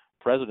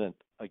president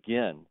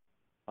again.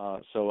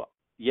 So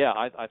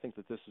I think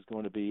that this is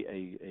going to be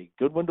a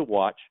good one to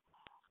watch.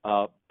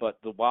 But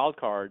the wild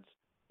cards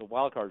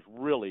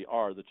really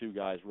are the two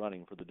guys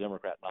running for the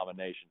Democrat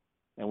nomination,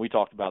 and we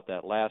talked about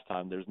that last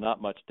time. There's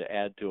not much to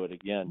add to it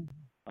again.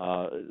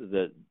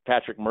 That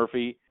Patrick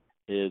Murphy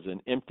is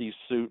an empty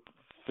suit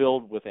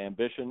filled with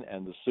ambition,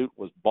 and the suit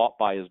was bought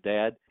by his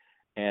dad.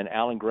 And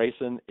Alan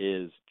Grayson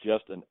is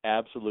just an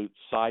absolute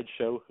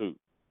sideshow hoot.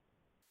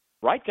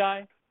 Right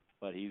guy,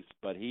 but he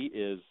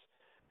is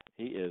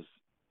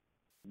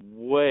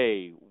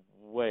way.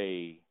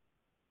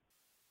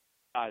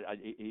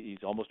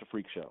 He's almost a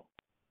freak show.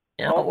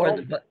 Out where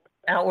the bus.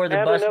 Add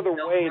another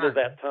way to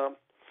that, Tom.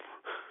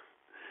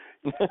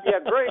 Yeah,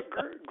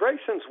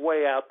 Grayson's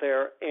way out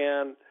there,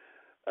 and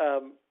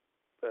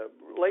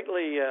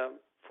lately,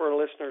 for our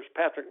listeners,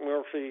 Patrick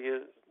Murphy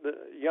is the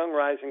young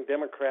rising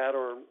Democrat,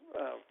 or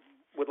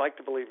would like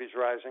to believe he's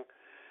rising,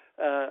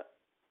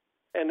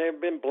 and they've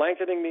been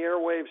blanketing the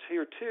airwaves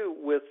here too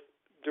with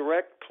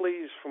direct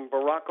pleas from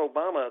Barack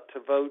Obama to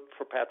vote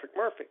for Patrick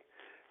Murphy,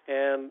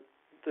 and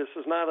this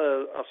is not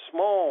a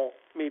small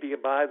media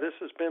buy. This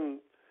has been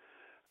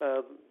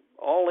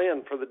all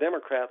in for the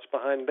Democrats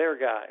behind their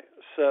guy.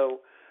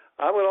 So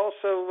I would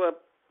also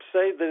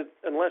say that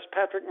unless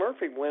Patrick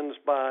Murphy wins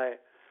by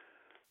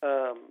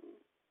a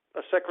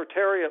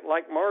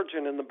secretariat-like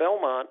margin in the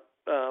Belmont,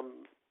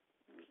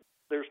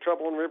 there's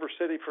trouble in River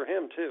City for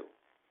him too.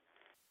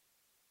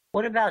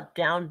 What about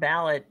down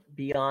ballot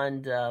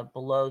beyond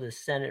below the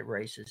Senate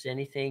races?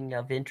 Anything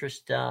of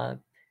interest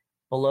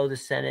below the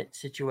Senate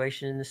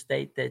situation in the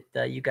state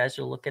that you guys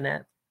are looking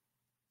at?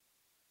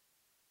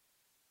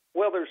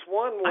 Well, there's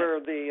one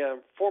where the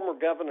former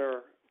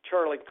governor,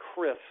 Charlie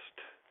Crist,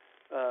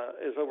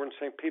 is over in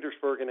St.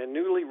 Petersburg in a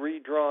newly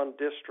redrawn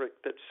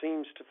district that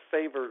seems to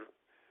favor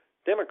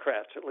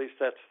Democrats. At least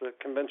that's the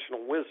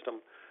conventional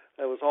wisdom.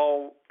 It was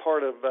all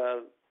part of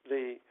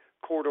the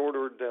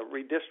court-ordered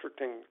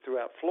redistricting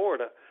throughout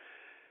Florida.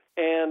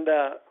 And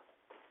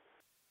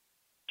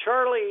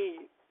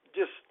Charlie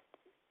just,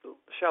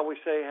 shall we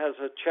say, has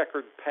a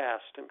checkered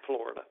past in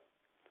Florida.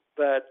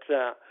 But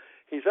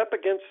he's up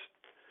against,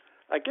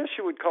 I guess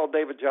you would call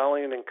David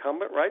Jolly an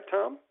incumbent, right,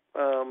 Tom?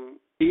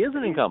 He is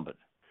an incumbent.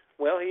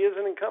 Well, he is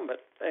an incumbent.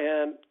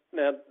 And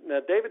now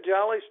David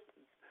Jolly's,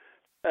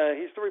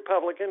 he's the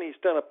Republican. He's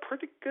done a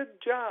pretty good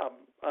job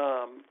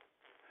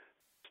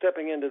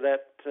stepping into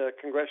that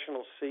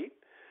congressional seat.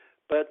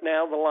 But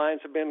now the lines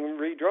have been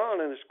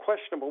redrawn, and it's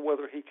questionable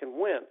whether he can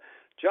win.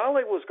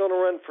 Jolly was going to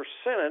run for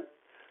Senate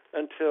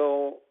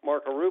until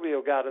Marco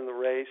Rubio got in the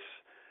race.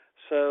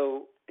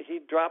 So he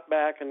dropped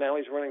back, and now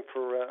he's running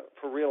for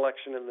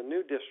re-election in the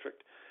new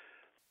district.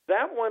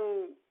 That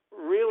one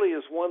really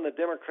is one the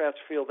Democrats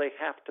feel they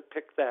have to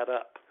pick that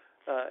up.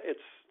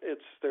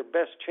 It's their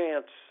best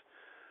chance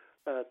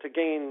to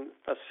gain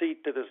a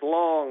seat that is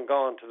long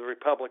gone to the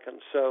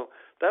Republicans. So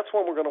that's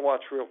one we're going to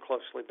watch real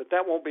closely, but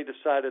that won't be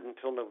decided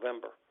until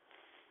November.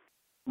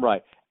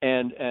 Right.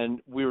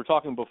 And we were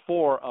talking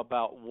before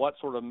about what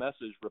sort of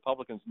message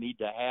Republicans need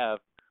to have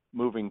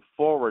moving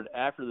forward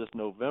after this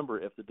November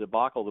if the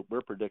debacle that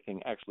we're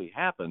predicting actually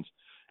happens.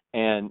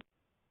 And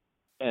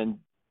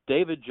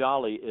David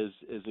Jolly is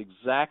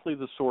exactly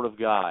the sort of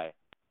guy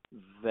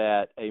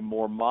that a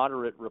more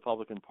moderate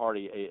Republican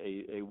Party,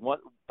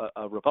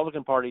 a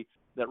Republican Party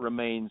that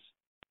remains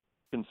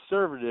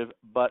conservative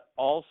but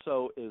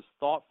also is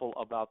thoughtful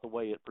about the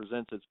way it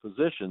presents its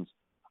positions,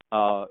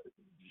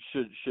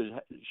 should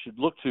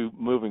look to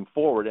moving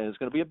forward. And it's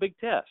going to be a big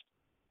test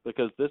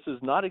because this is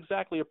not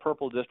exactly a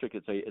purple district.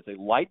 It's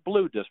a light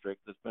blue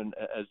district that's been,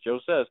 as Joe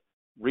says,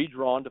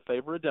 redrawn to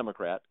favor a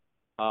Democrat.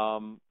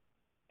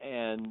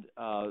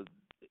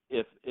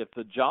 If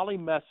the Jolly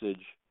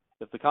message,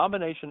 if the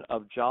combination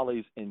of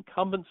Jolly's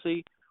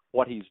incumbency,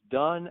 what he's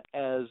done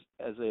as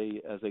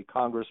a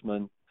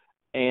congressman,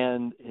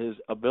 and his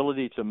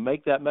ability to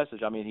make that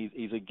message, I mean,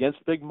 he's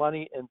against big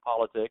money in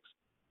politics.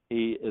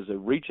 He is a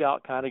reach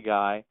out kind of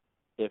guy.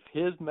 If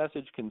his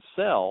message can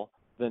sell,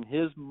 then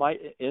his might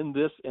in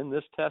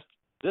this test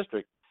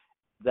district,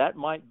 that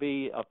might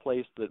be a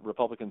place that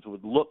Republicans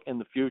would look in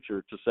the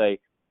future to say,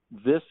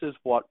 this is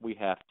what we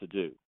have to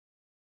do.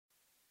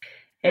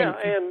 Yeah,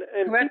 and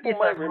people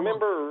might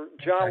remember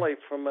Jolly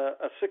from a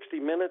 60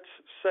 Minutes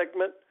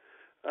segment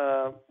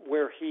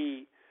where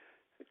he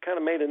kind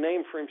of made a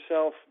name for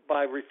himself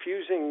by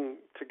refusing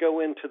to go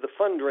into the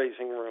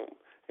fundraising room.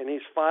 And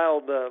he's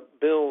filed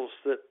bills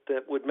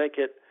that would make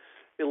it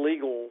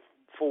illegal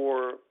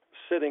for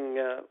sitting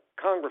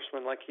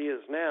congressmen like he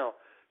is now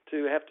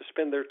to have to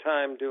spend their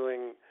time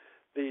doing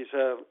these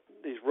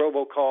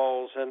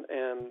robocalls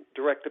and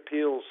direct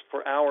appeals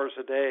for hours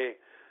a day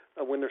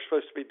when they're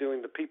supposed to be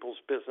doing the people's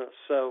business.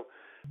 So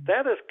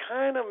that has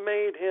kind of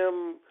made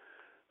him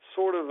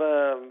sort of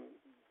a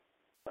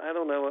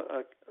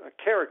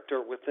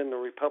character within the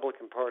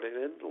Republican Party.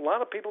 A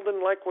lot of people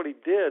didn't like what he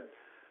did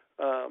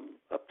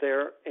up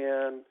there,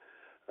 and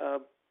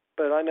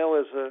but I know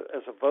as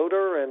a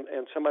voter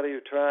and somebody who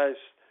tries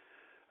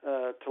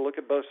to look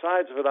at both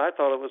sides of it, I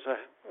thought it was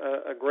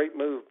a great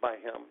move by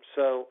him.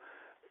 So,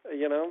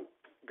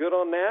 good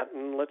on that,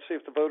 and let's see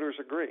if the voters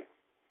agree.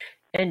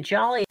 And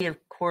Jolly, of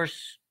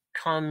course,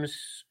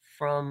 comes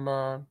from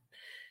a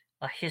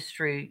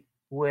history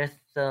with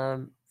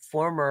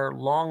former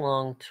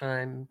long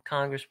time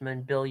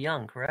Congressman Bill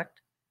Young,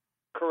 correct?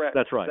 Correct.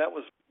 That's right. That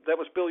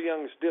was Bill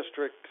Young's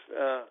district,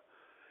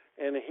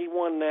 and he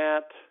won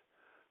that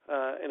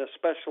in a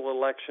special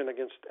election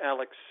against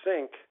Alex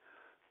Sink,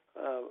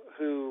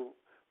 who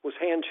was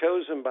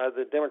hand-chosen by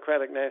the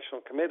Democratic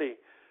National Committee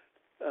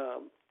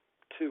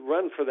to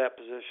run for that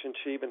position.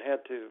 She even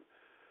had to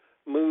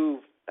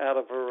move out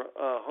of her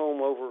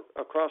home over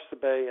across the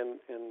bay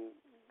in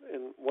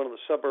one of the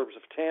suburbs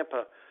of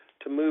Tampa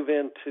to move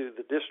into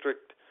the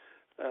district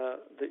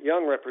that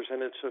Young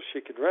represented, so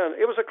she could run.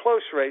 It was a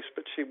close race,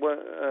 but she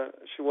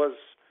was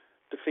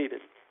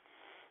defeated.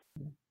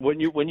 When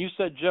you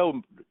said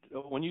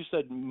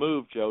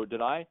move, Joe,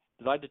 did I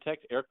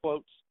detect air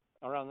quotes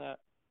around that?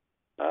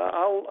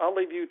 I'll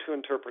leave you to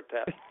interpret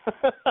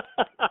that.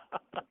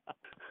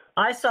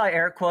 I saw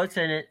air quotes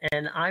in it,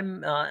 and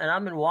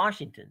I'm in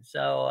Washington,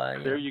 so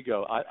there you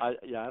go. I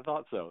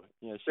thought so.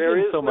 Yeah, there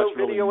is so no much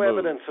video really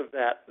evidence of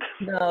that.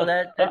 No,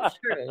 that's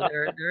true.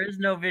 There is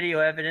no video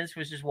evidence,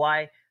 which is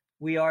why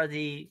we are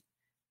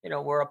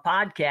we're a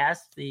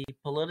podcast, the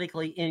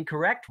politically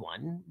incorrect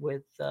one.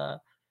 With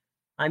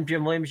I'm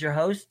Jim Williams, your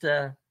host.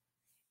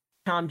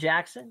 Tom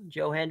Jackson,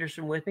 Joe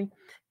Henderson with me,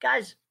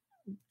 guys.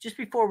 Just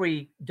before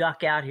we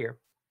duck out here,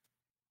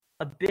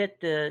 a bit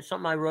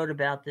something I wrote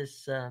about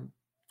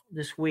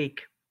this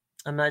week.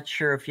 I'm not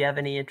sure if you have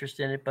any interest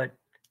in it, but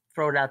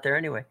throw it out there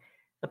anyway.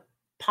 The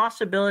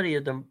possibility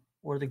of the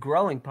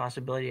growing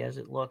possibility, as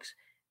it looks,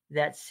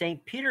 that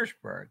St.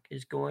 Petersburg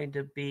is going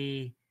to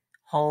be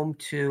home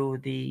to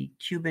the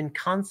Cuban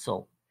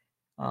consul.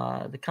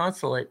 The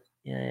consulate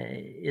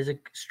is a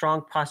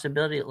strong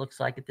possibility, it looks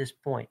like, at this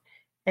point.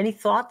 Any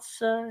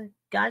thoughts,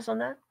 guys, on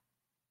that?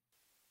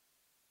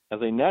 As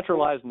a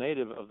naturalized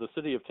native of the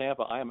city of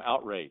Tampa, I am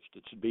outraged.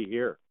 It should be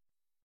here.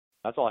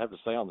 That's all I have to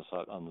say on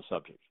the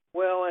subject.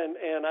 Well,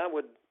 and I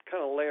would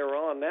kind of layer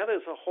on, that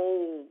is a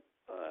whole,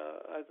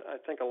 I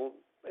think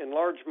in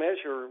large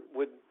measure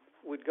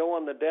would go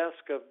on the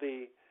desk of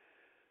the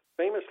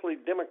famously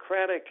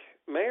Democratic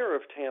mayor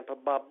of Tampa,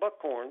 Bob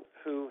Buckhorn,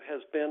 who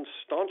has been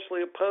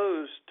staunchly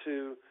opposed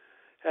to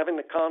having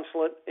the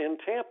consulate in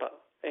Tampa.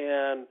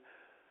 And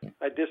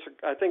I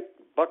think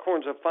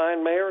Buckhorn's a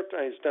fine mayor.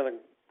 He's done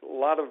a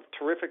lot of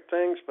terrific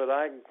things, but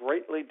I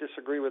greatly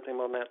disagree with him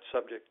on that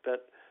subject.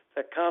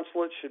 That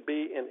consulate should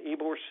be in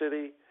Ybor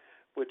City,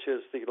 which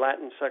is the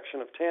Latin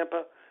section of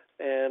Tampa,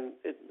 and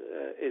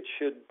it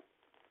should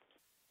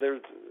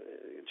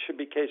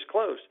be case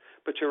closed.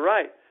 But you're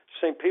right,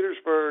 St.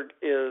 Petersburg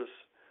is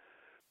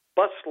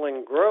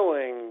bustling,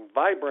 growing,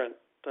 vibrant,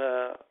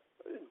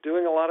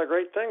 doing a lot of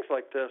great things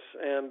like this,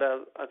 and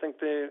I think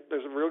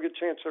there's a real good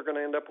chance they're going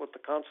to end up with the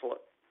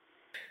consulate.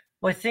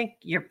 Well, I think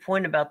your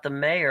point about the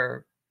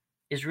mayor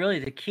is really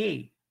the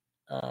key.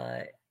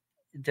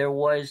 There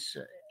was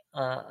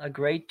a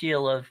great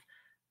deal of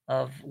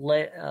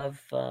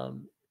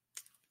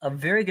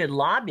very good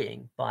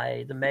lobbying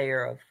by the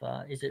mayor of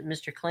is it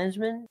Mr.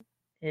 Klinsman?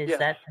 Is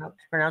that how to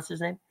pronounce his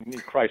name?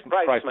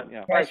 Kreisman.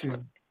 Yeah.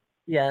 Klinsman.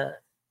 Yeah.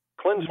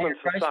 Klinsman's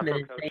Kreisman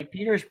in St.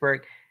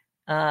 Petersburg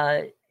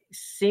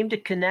seemed to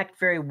connect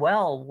very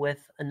well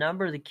with a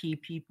number of the key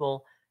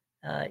people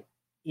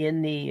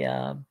in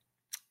the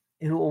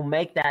who will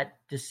make that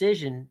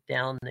decision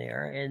down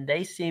there, and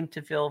they seem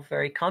to feel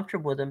very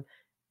comfortable with him.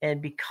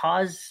 And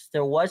because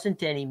there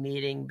wasn't any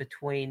meeting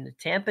between the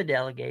Tampa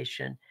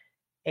delegation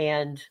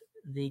and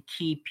the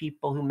key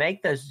people who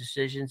make those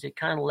decisions, it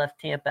kind of left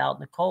Tampa out in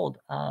the cold.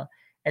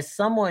 As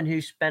someone who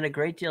spent a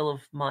great deal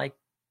of my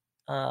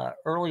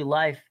early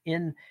life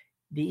in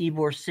the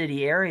Ybor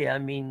City area, I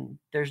mean,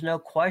 there's no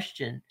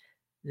question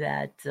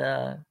that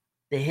the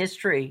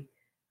history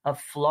of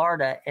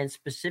Florida, and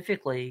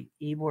specifically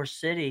Ybor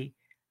City,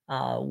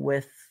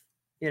 with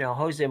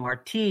Jose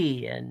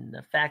Marti, and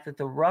the fact that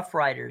the Rough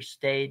Riders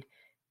stayed,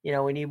 in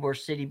Ybor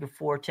City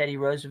before Teddy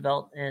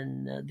Roosevelt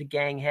and the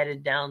gang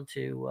headed down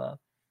to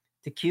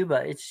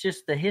Cuba. It's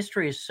just the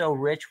history is so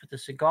rich with the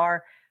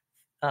cigar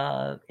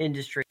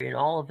industry and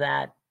all of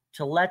that,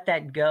 to let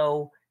that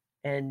go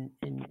and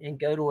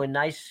go to a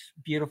nice,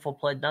 beautiful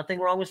place. Nothing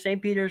wrong with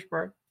St.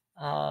 Petersburg,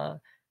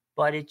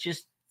 but it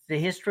just the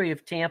history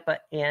of Tampa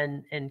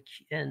and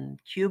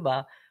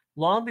Cuba,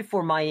 long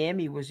before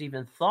Miami was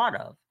even thought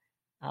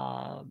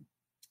of.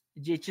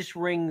 It just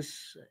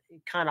rings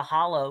kind of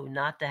hollow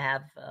not to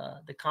have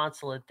the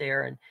consulate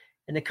there.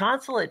 And the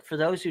consulate, for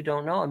those who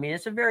don't know, I mean,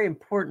 it's a very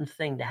important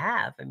thing to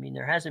have. I mean,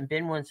 there hasn't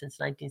been one since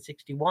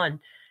 1961,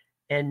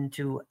 and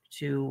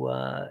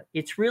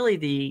it's really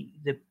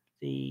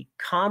the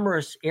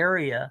commerce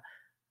area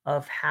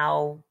of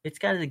how it's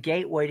kind of the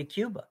gateway to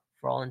Cuba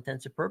for all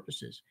intents and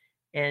purposes.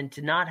 And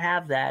to not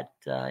have that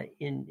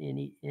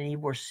in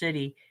Ybor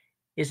City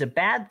is a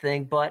bad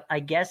thing. But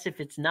I guess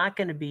if it's not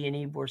going to be in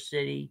Ybor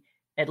City,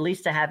 at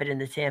least to have it in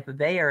the Tampa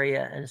Bay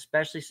area, and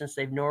especially since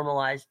they've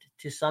normalized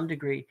to some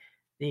degree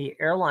the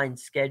airline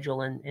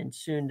schedule and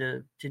soon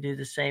to do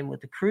the same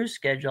with the cruise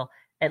schedule,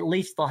 at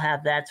least they'll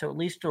have that. So at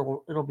least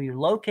it'll be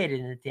located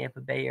in the Tampa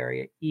Bay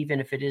area, even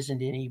if it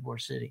isn't in Ybor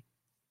City.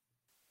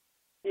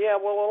 Yeah,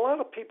 well, a lot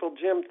of people,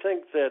 Jim,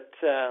 think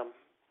that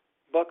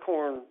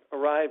Buckhorn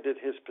arrived at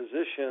his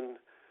position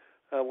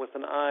with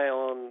an eye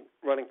on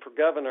running for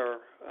governor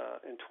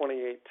in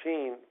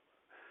 2018,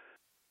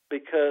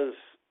 because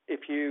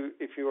if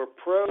you are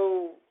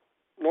pro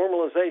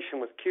normalization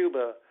with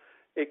Cuba,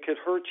 it could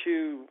hurt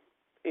you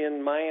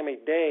in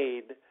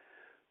Miami-Dade,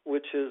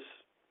 which is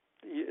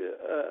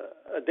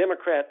a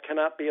Democrat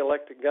cannot be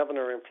elected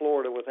governor in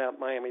Florida without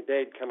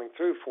Miami-Dade coming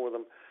through for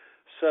them.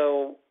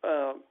 So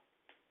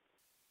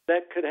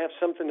that could have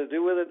something to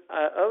do with it.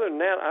 Other than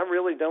that, I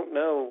really don't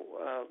know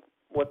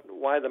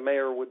why the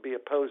mayor would be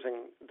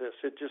opposing this.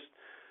 It just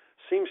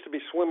seems to be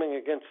swimming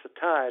against the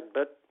tide,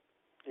 but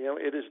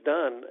it is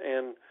done.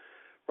 And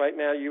right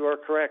now, you are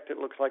correct. It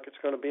looks like it's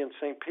going to be in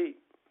St. Pete.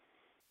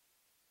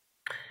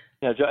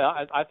 Yeah,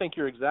 Joe, I think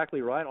you're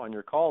exactly right on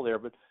your call there,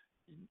 but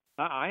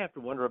I have to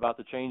wonder about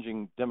the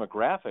changing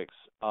demographics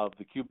of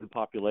the Cuban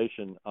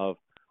population of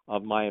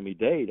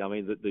Miami-Dade. I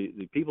mean,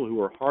 the people who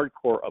are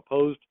hardcore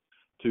opposed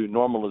to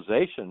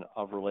normalization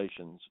of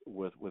relations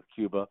with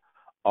Cuba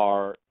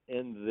are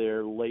in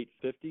their late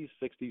 50s,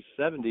 60s,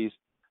 70s,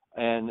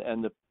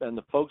 and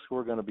the folks who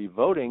are going to be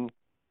voting,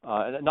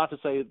 and not to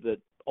say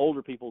that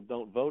older people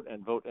don't vote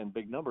and vote in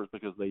big numbers,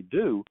 because they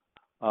do,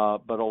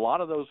 but a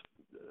lot of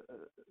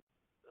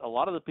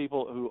the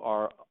people who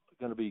are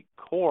going to be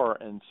core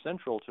and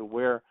central to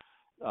where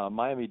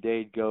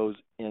Miami-Dade goes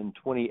in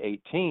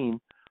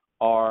 2018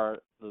 are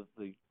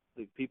the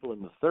people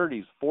in the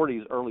 30s,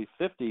 40s, early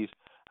 50s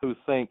who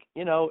think,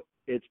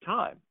 it's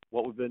time.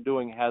 What we've been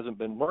doing hasn't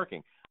been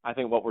working. I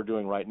think what we're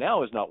doing right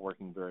now is not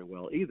working very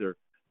well either.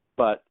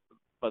 But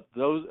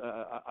those,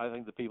 I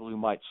think the people who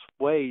might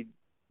sway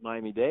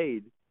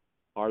Miami-Dade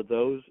are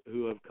those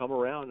who have come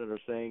around and are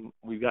saying,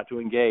 we've got to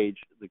engage.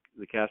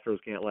 The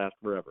Castros can't last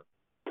forever.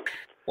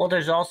 Well,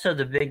 there's also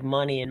the big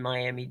money in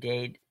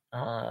Miami-Dade,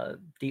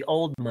 the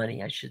old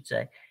money, I should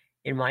say,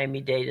 in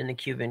Miami-Dade in the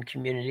Cuban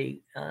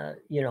community.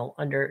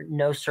 Under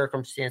no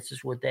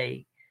circumstances would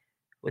they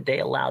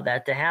allow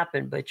that to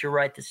happen. But you're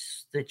right,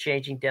 the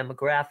changing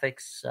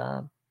demographics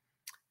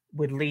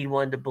would lead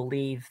one to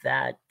believe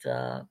that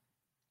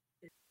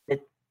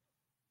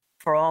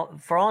for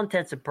all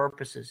intents and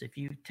purposes, if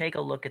you take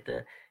a look at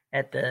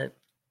the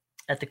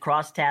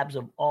crosstabs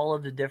of all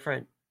of the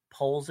different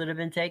polls that have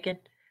been taken,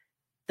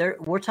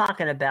 we're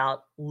talking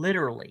about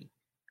literally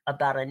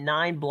about a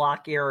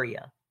 9-block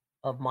area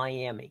of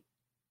Miami,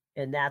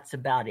 and that's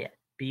about it.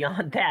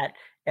 Beyond that,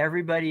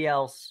 everybody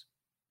else,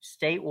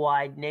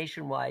 statewide,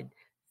 nationwide,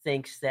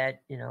 thinks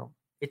that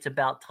it's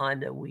about time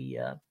that we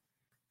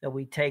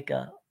take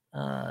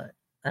an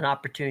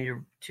opportunity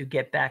to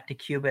get back to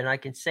Cuba. And I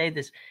can say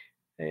this,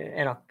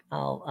 and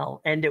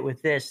I'll end it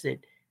with this: that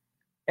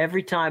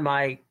every time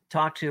I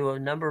talk to a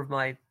number of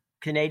my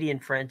Canadian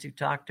friends who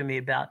talk to me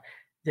about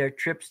their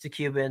trips to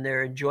Cuba and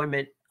their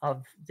enjoyment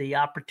of the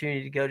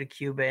opportunity to go to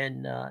Cuba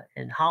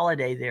and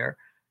holiday there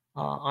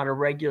on a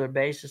regular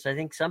basis, I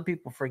think some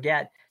people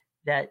forget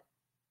that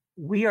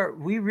we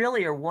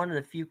really are one of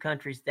the few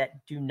countries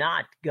that do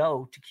not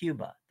go to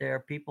Cuba. There are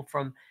people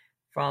from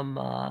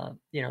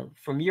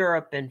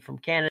Europe and from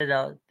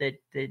Canada that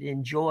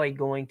enjoy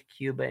going to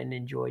Cuba and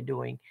enjoy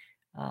doing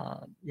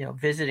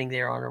visiting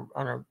there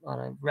on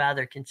a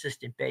rather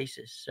consistent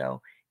basis.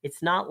 So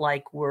it's not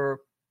like we're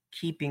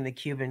keeping the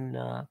Cuban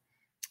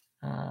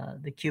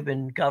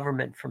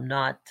government from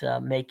not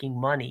making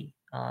money.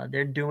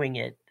 They're doing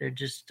it. They're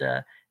just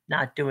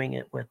not doing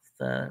it with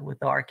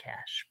our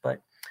cash. But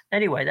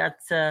anyway,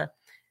 that's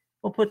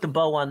we'll put the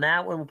bow on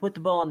that one. We'll put the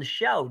bow on the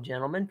show,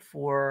 gentlemen,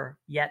 for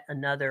yet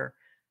another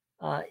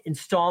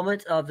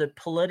installment of the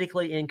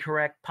Politically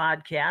Incorrect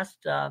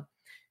podcast.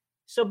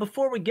 So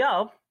before we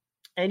go,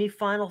 any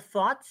final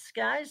thoughts,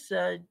 guys?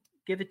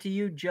 Give it to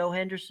you, Joe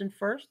Henderson,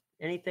 first.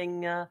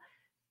 Anything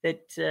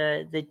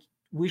that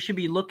we should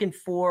be looking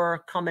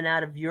for coming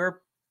out of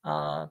Europe?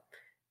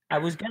 I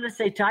was going to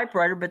say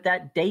typewriter, but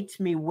that dates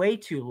me way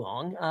too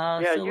long.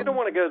 You don't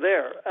want to go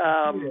there.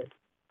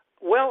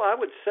 Well, I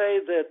would say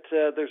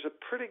that there's a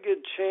pretty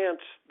good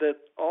chance that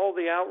all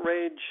the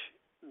outrage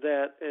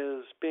that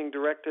is being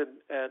directed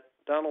at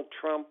Donald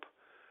Trump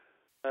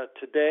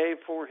today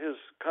for his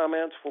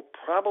comments will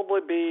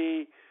probably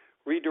be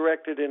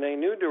redirected in a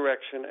new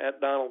direction at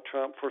Donald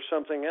Trump for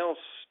something else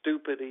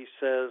stupid he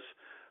says.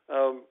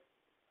 I'm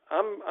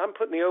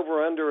putting the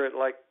over-under at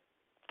like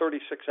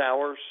 36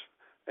 hours,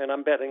 and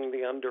I'm betting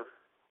the under.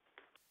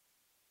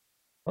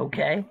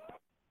 Okay.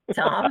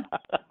 Tom?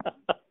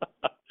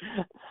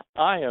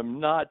 I am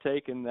not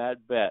taking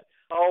that bet.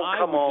 Oh,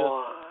 come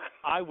on.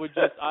 I would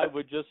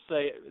just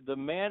say the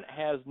man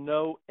has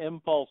no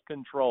impulse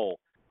control.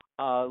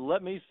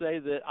 Let me say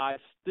that I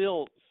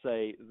still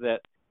say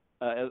that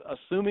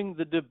assuming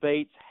the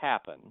debates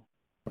happen,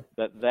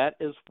 that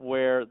is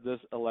where this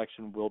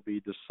election will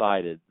be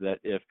decided. That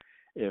if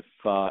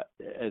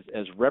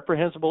as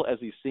reprehensible as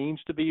he seems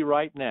to be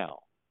right now,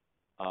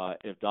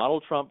 if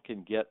Donald Trump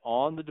can get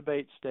on the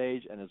debate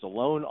stage and is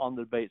alone on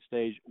the debate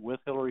stage with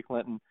Hillary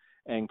Clinton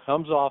and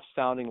comes off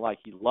sounding like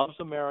he loves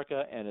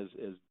America and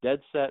is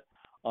dead set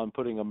on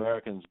putting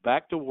Americans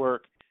back to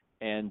work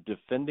and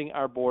defending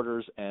our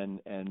borders and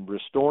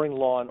restoring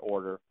law and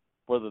order,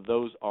 whether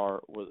the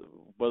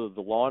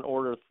law and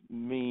order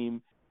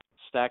meme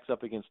stacks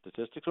up against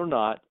statistics or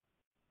not,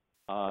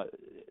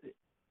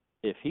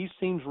 if he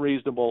seems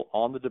reasonable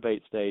on the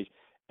debate stage,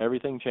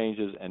 everything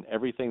changes, and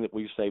everything that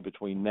we say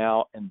between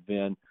now and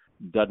then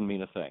doesn't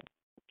mean a thing.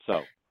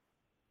 So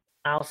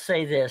I'll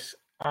say this.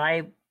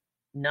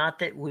 Not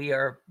that we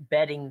are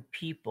betting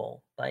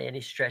people by any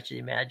stretch of the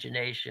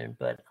imagination,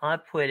 but I'm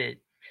going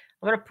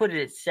to put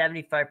it at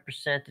 75%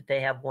 that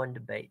they have one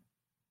debate.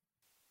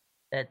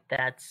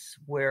 That's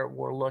where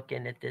we're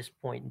looking at this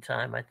point in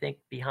time. I think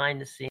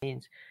behind the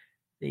scenes,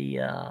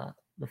 the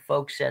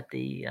folks at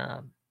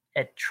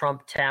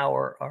Trump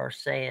Tower are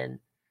saying,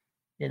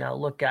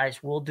 look,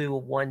 guys, we'll do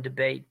one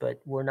debate,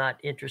 but we're not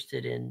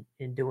interested in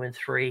doing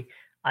three.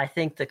 I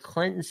think the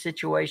Clinton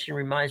situation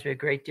reminds me a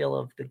great deal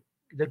of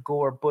the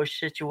Gore-Bush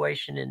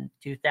situation in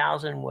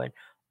 2000, when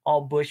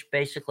all Bush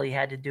basically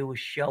had to do was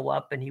show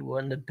up and he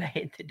won the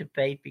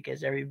debate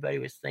because everybody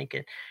was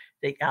thinking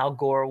that Al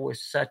Gore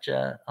was such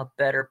a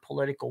better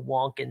political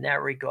wonk in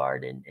that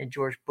regard, and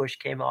George Bush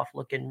came off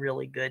looking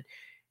really good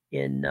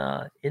in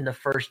the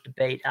first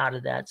debate out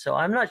of that. So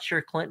I'm not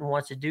sure Clinton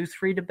wants to do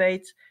three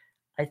debates.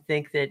 I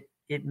think that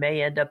it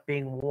may end up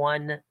being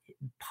one,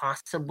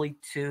 possibly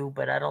two,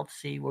 but I don't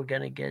see we're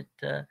going to get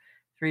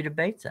three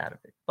debates out of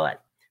it.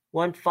 But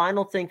one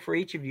final thing for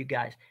each of you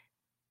guys.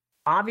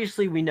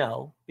 Obviously, we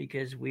know,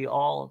 because we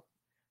all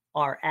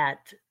are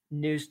at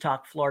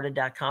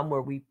newstalkflorida.com,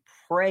 where we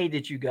pray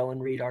that you go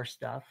and read our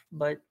stuff.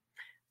 But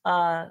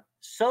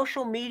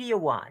social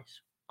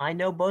media-wise, I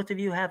know both of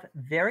you have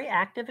very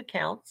active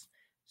accounts.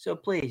 So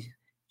please,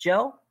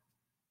 Joe,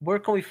 where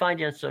can we find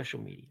you on social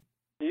media?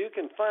 You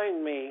can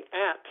find me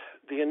at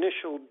the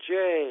initial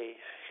J,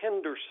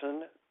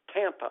 Henderson,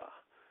 Tampa.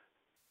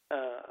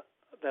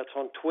 That's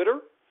on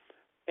Twitter.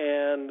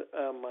 And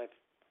my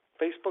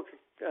Facebook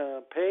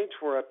page,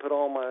 where I put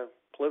all my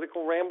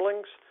political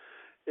ramblings,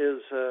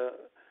 is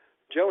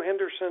Joe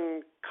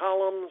Henderson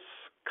columns,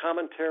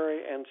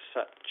 commentary, and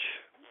such.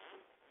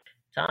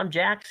 Tom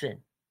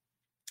Jackson.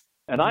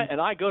 And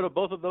I go to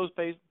both of those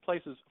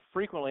places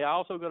frequently. I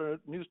also go to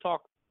News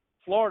Talk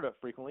Florida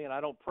frequently, and I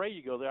don't pray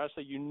you go there. I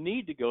say you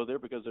need to go there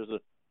because there's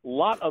a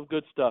lot of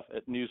good stuff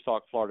at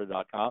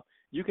newstalkflorida.com.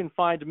 You can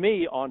find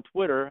me on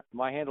Twitter.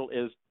 My handle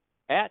is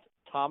at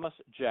Thomas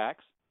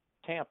Jacks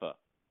Tampa,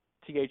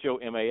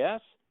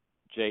 ThomasJax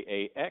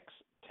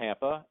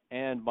Tampa,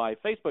 and my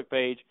Facebook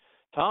page,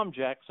 Tom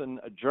Jackson,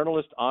 a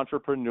journalist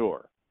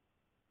entrepreneur.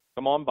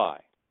 Come on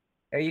by.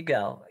 There you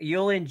go.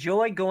 You'll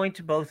enjoy going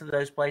to both of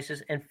those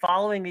places, and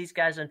following these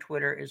guys on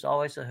Twitter is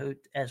always a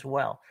hoot as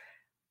well.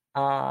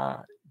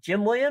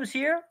 Jim Williams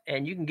here,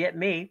 and you can get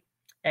me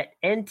at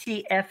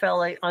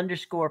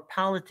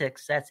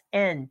NTFLA_politics. That's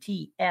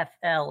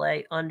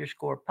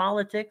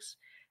NTFLA_politics.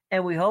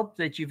 And we hope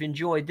that you've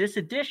enjoyed this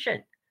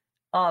edition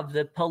of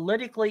the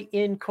Politically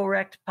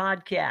Incorrect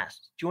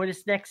Podcast. Join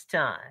us next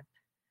time,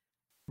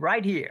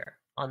 right here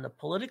on the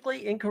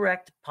Politically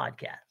Incorrect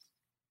Podcast.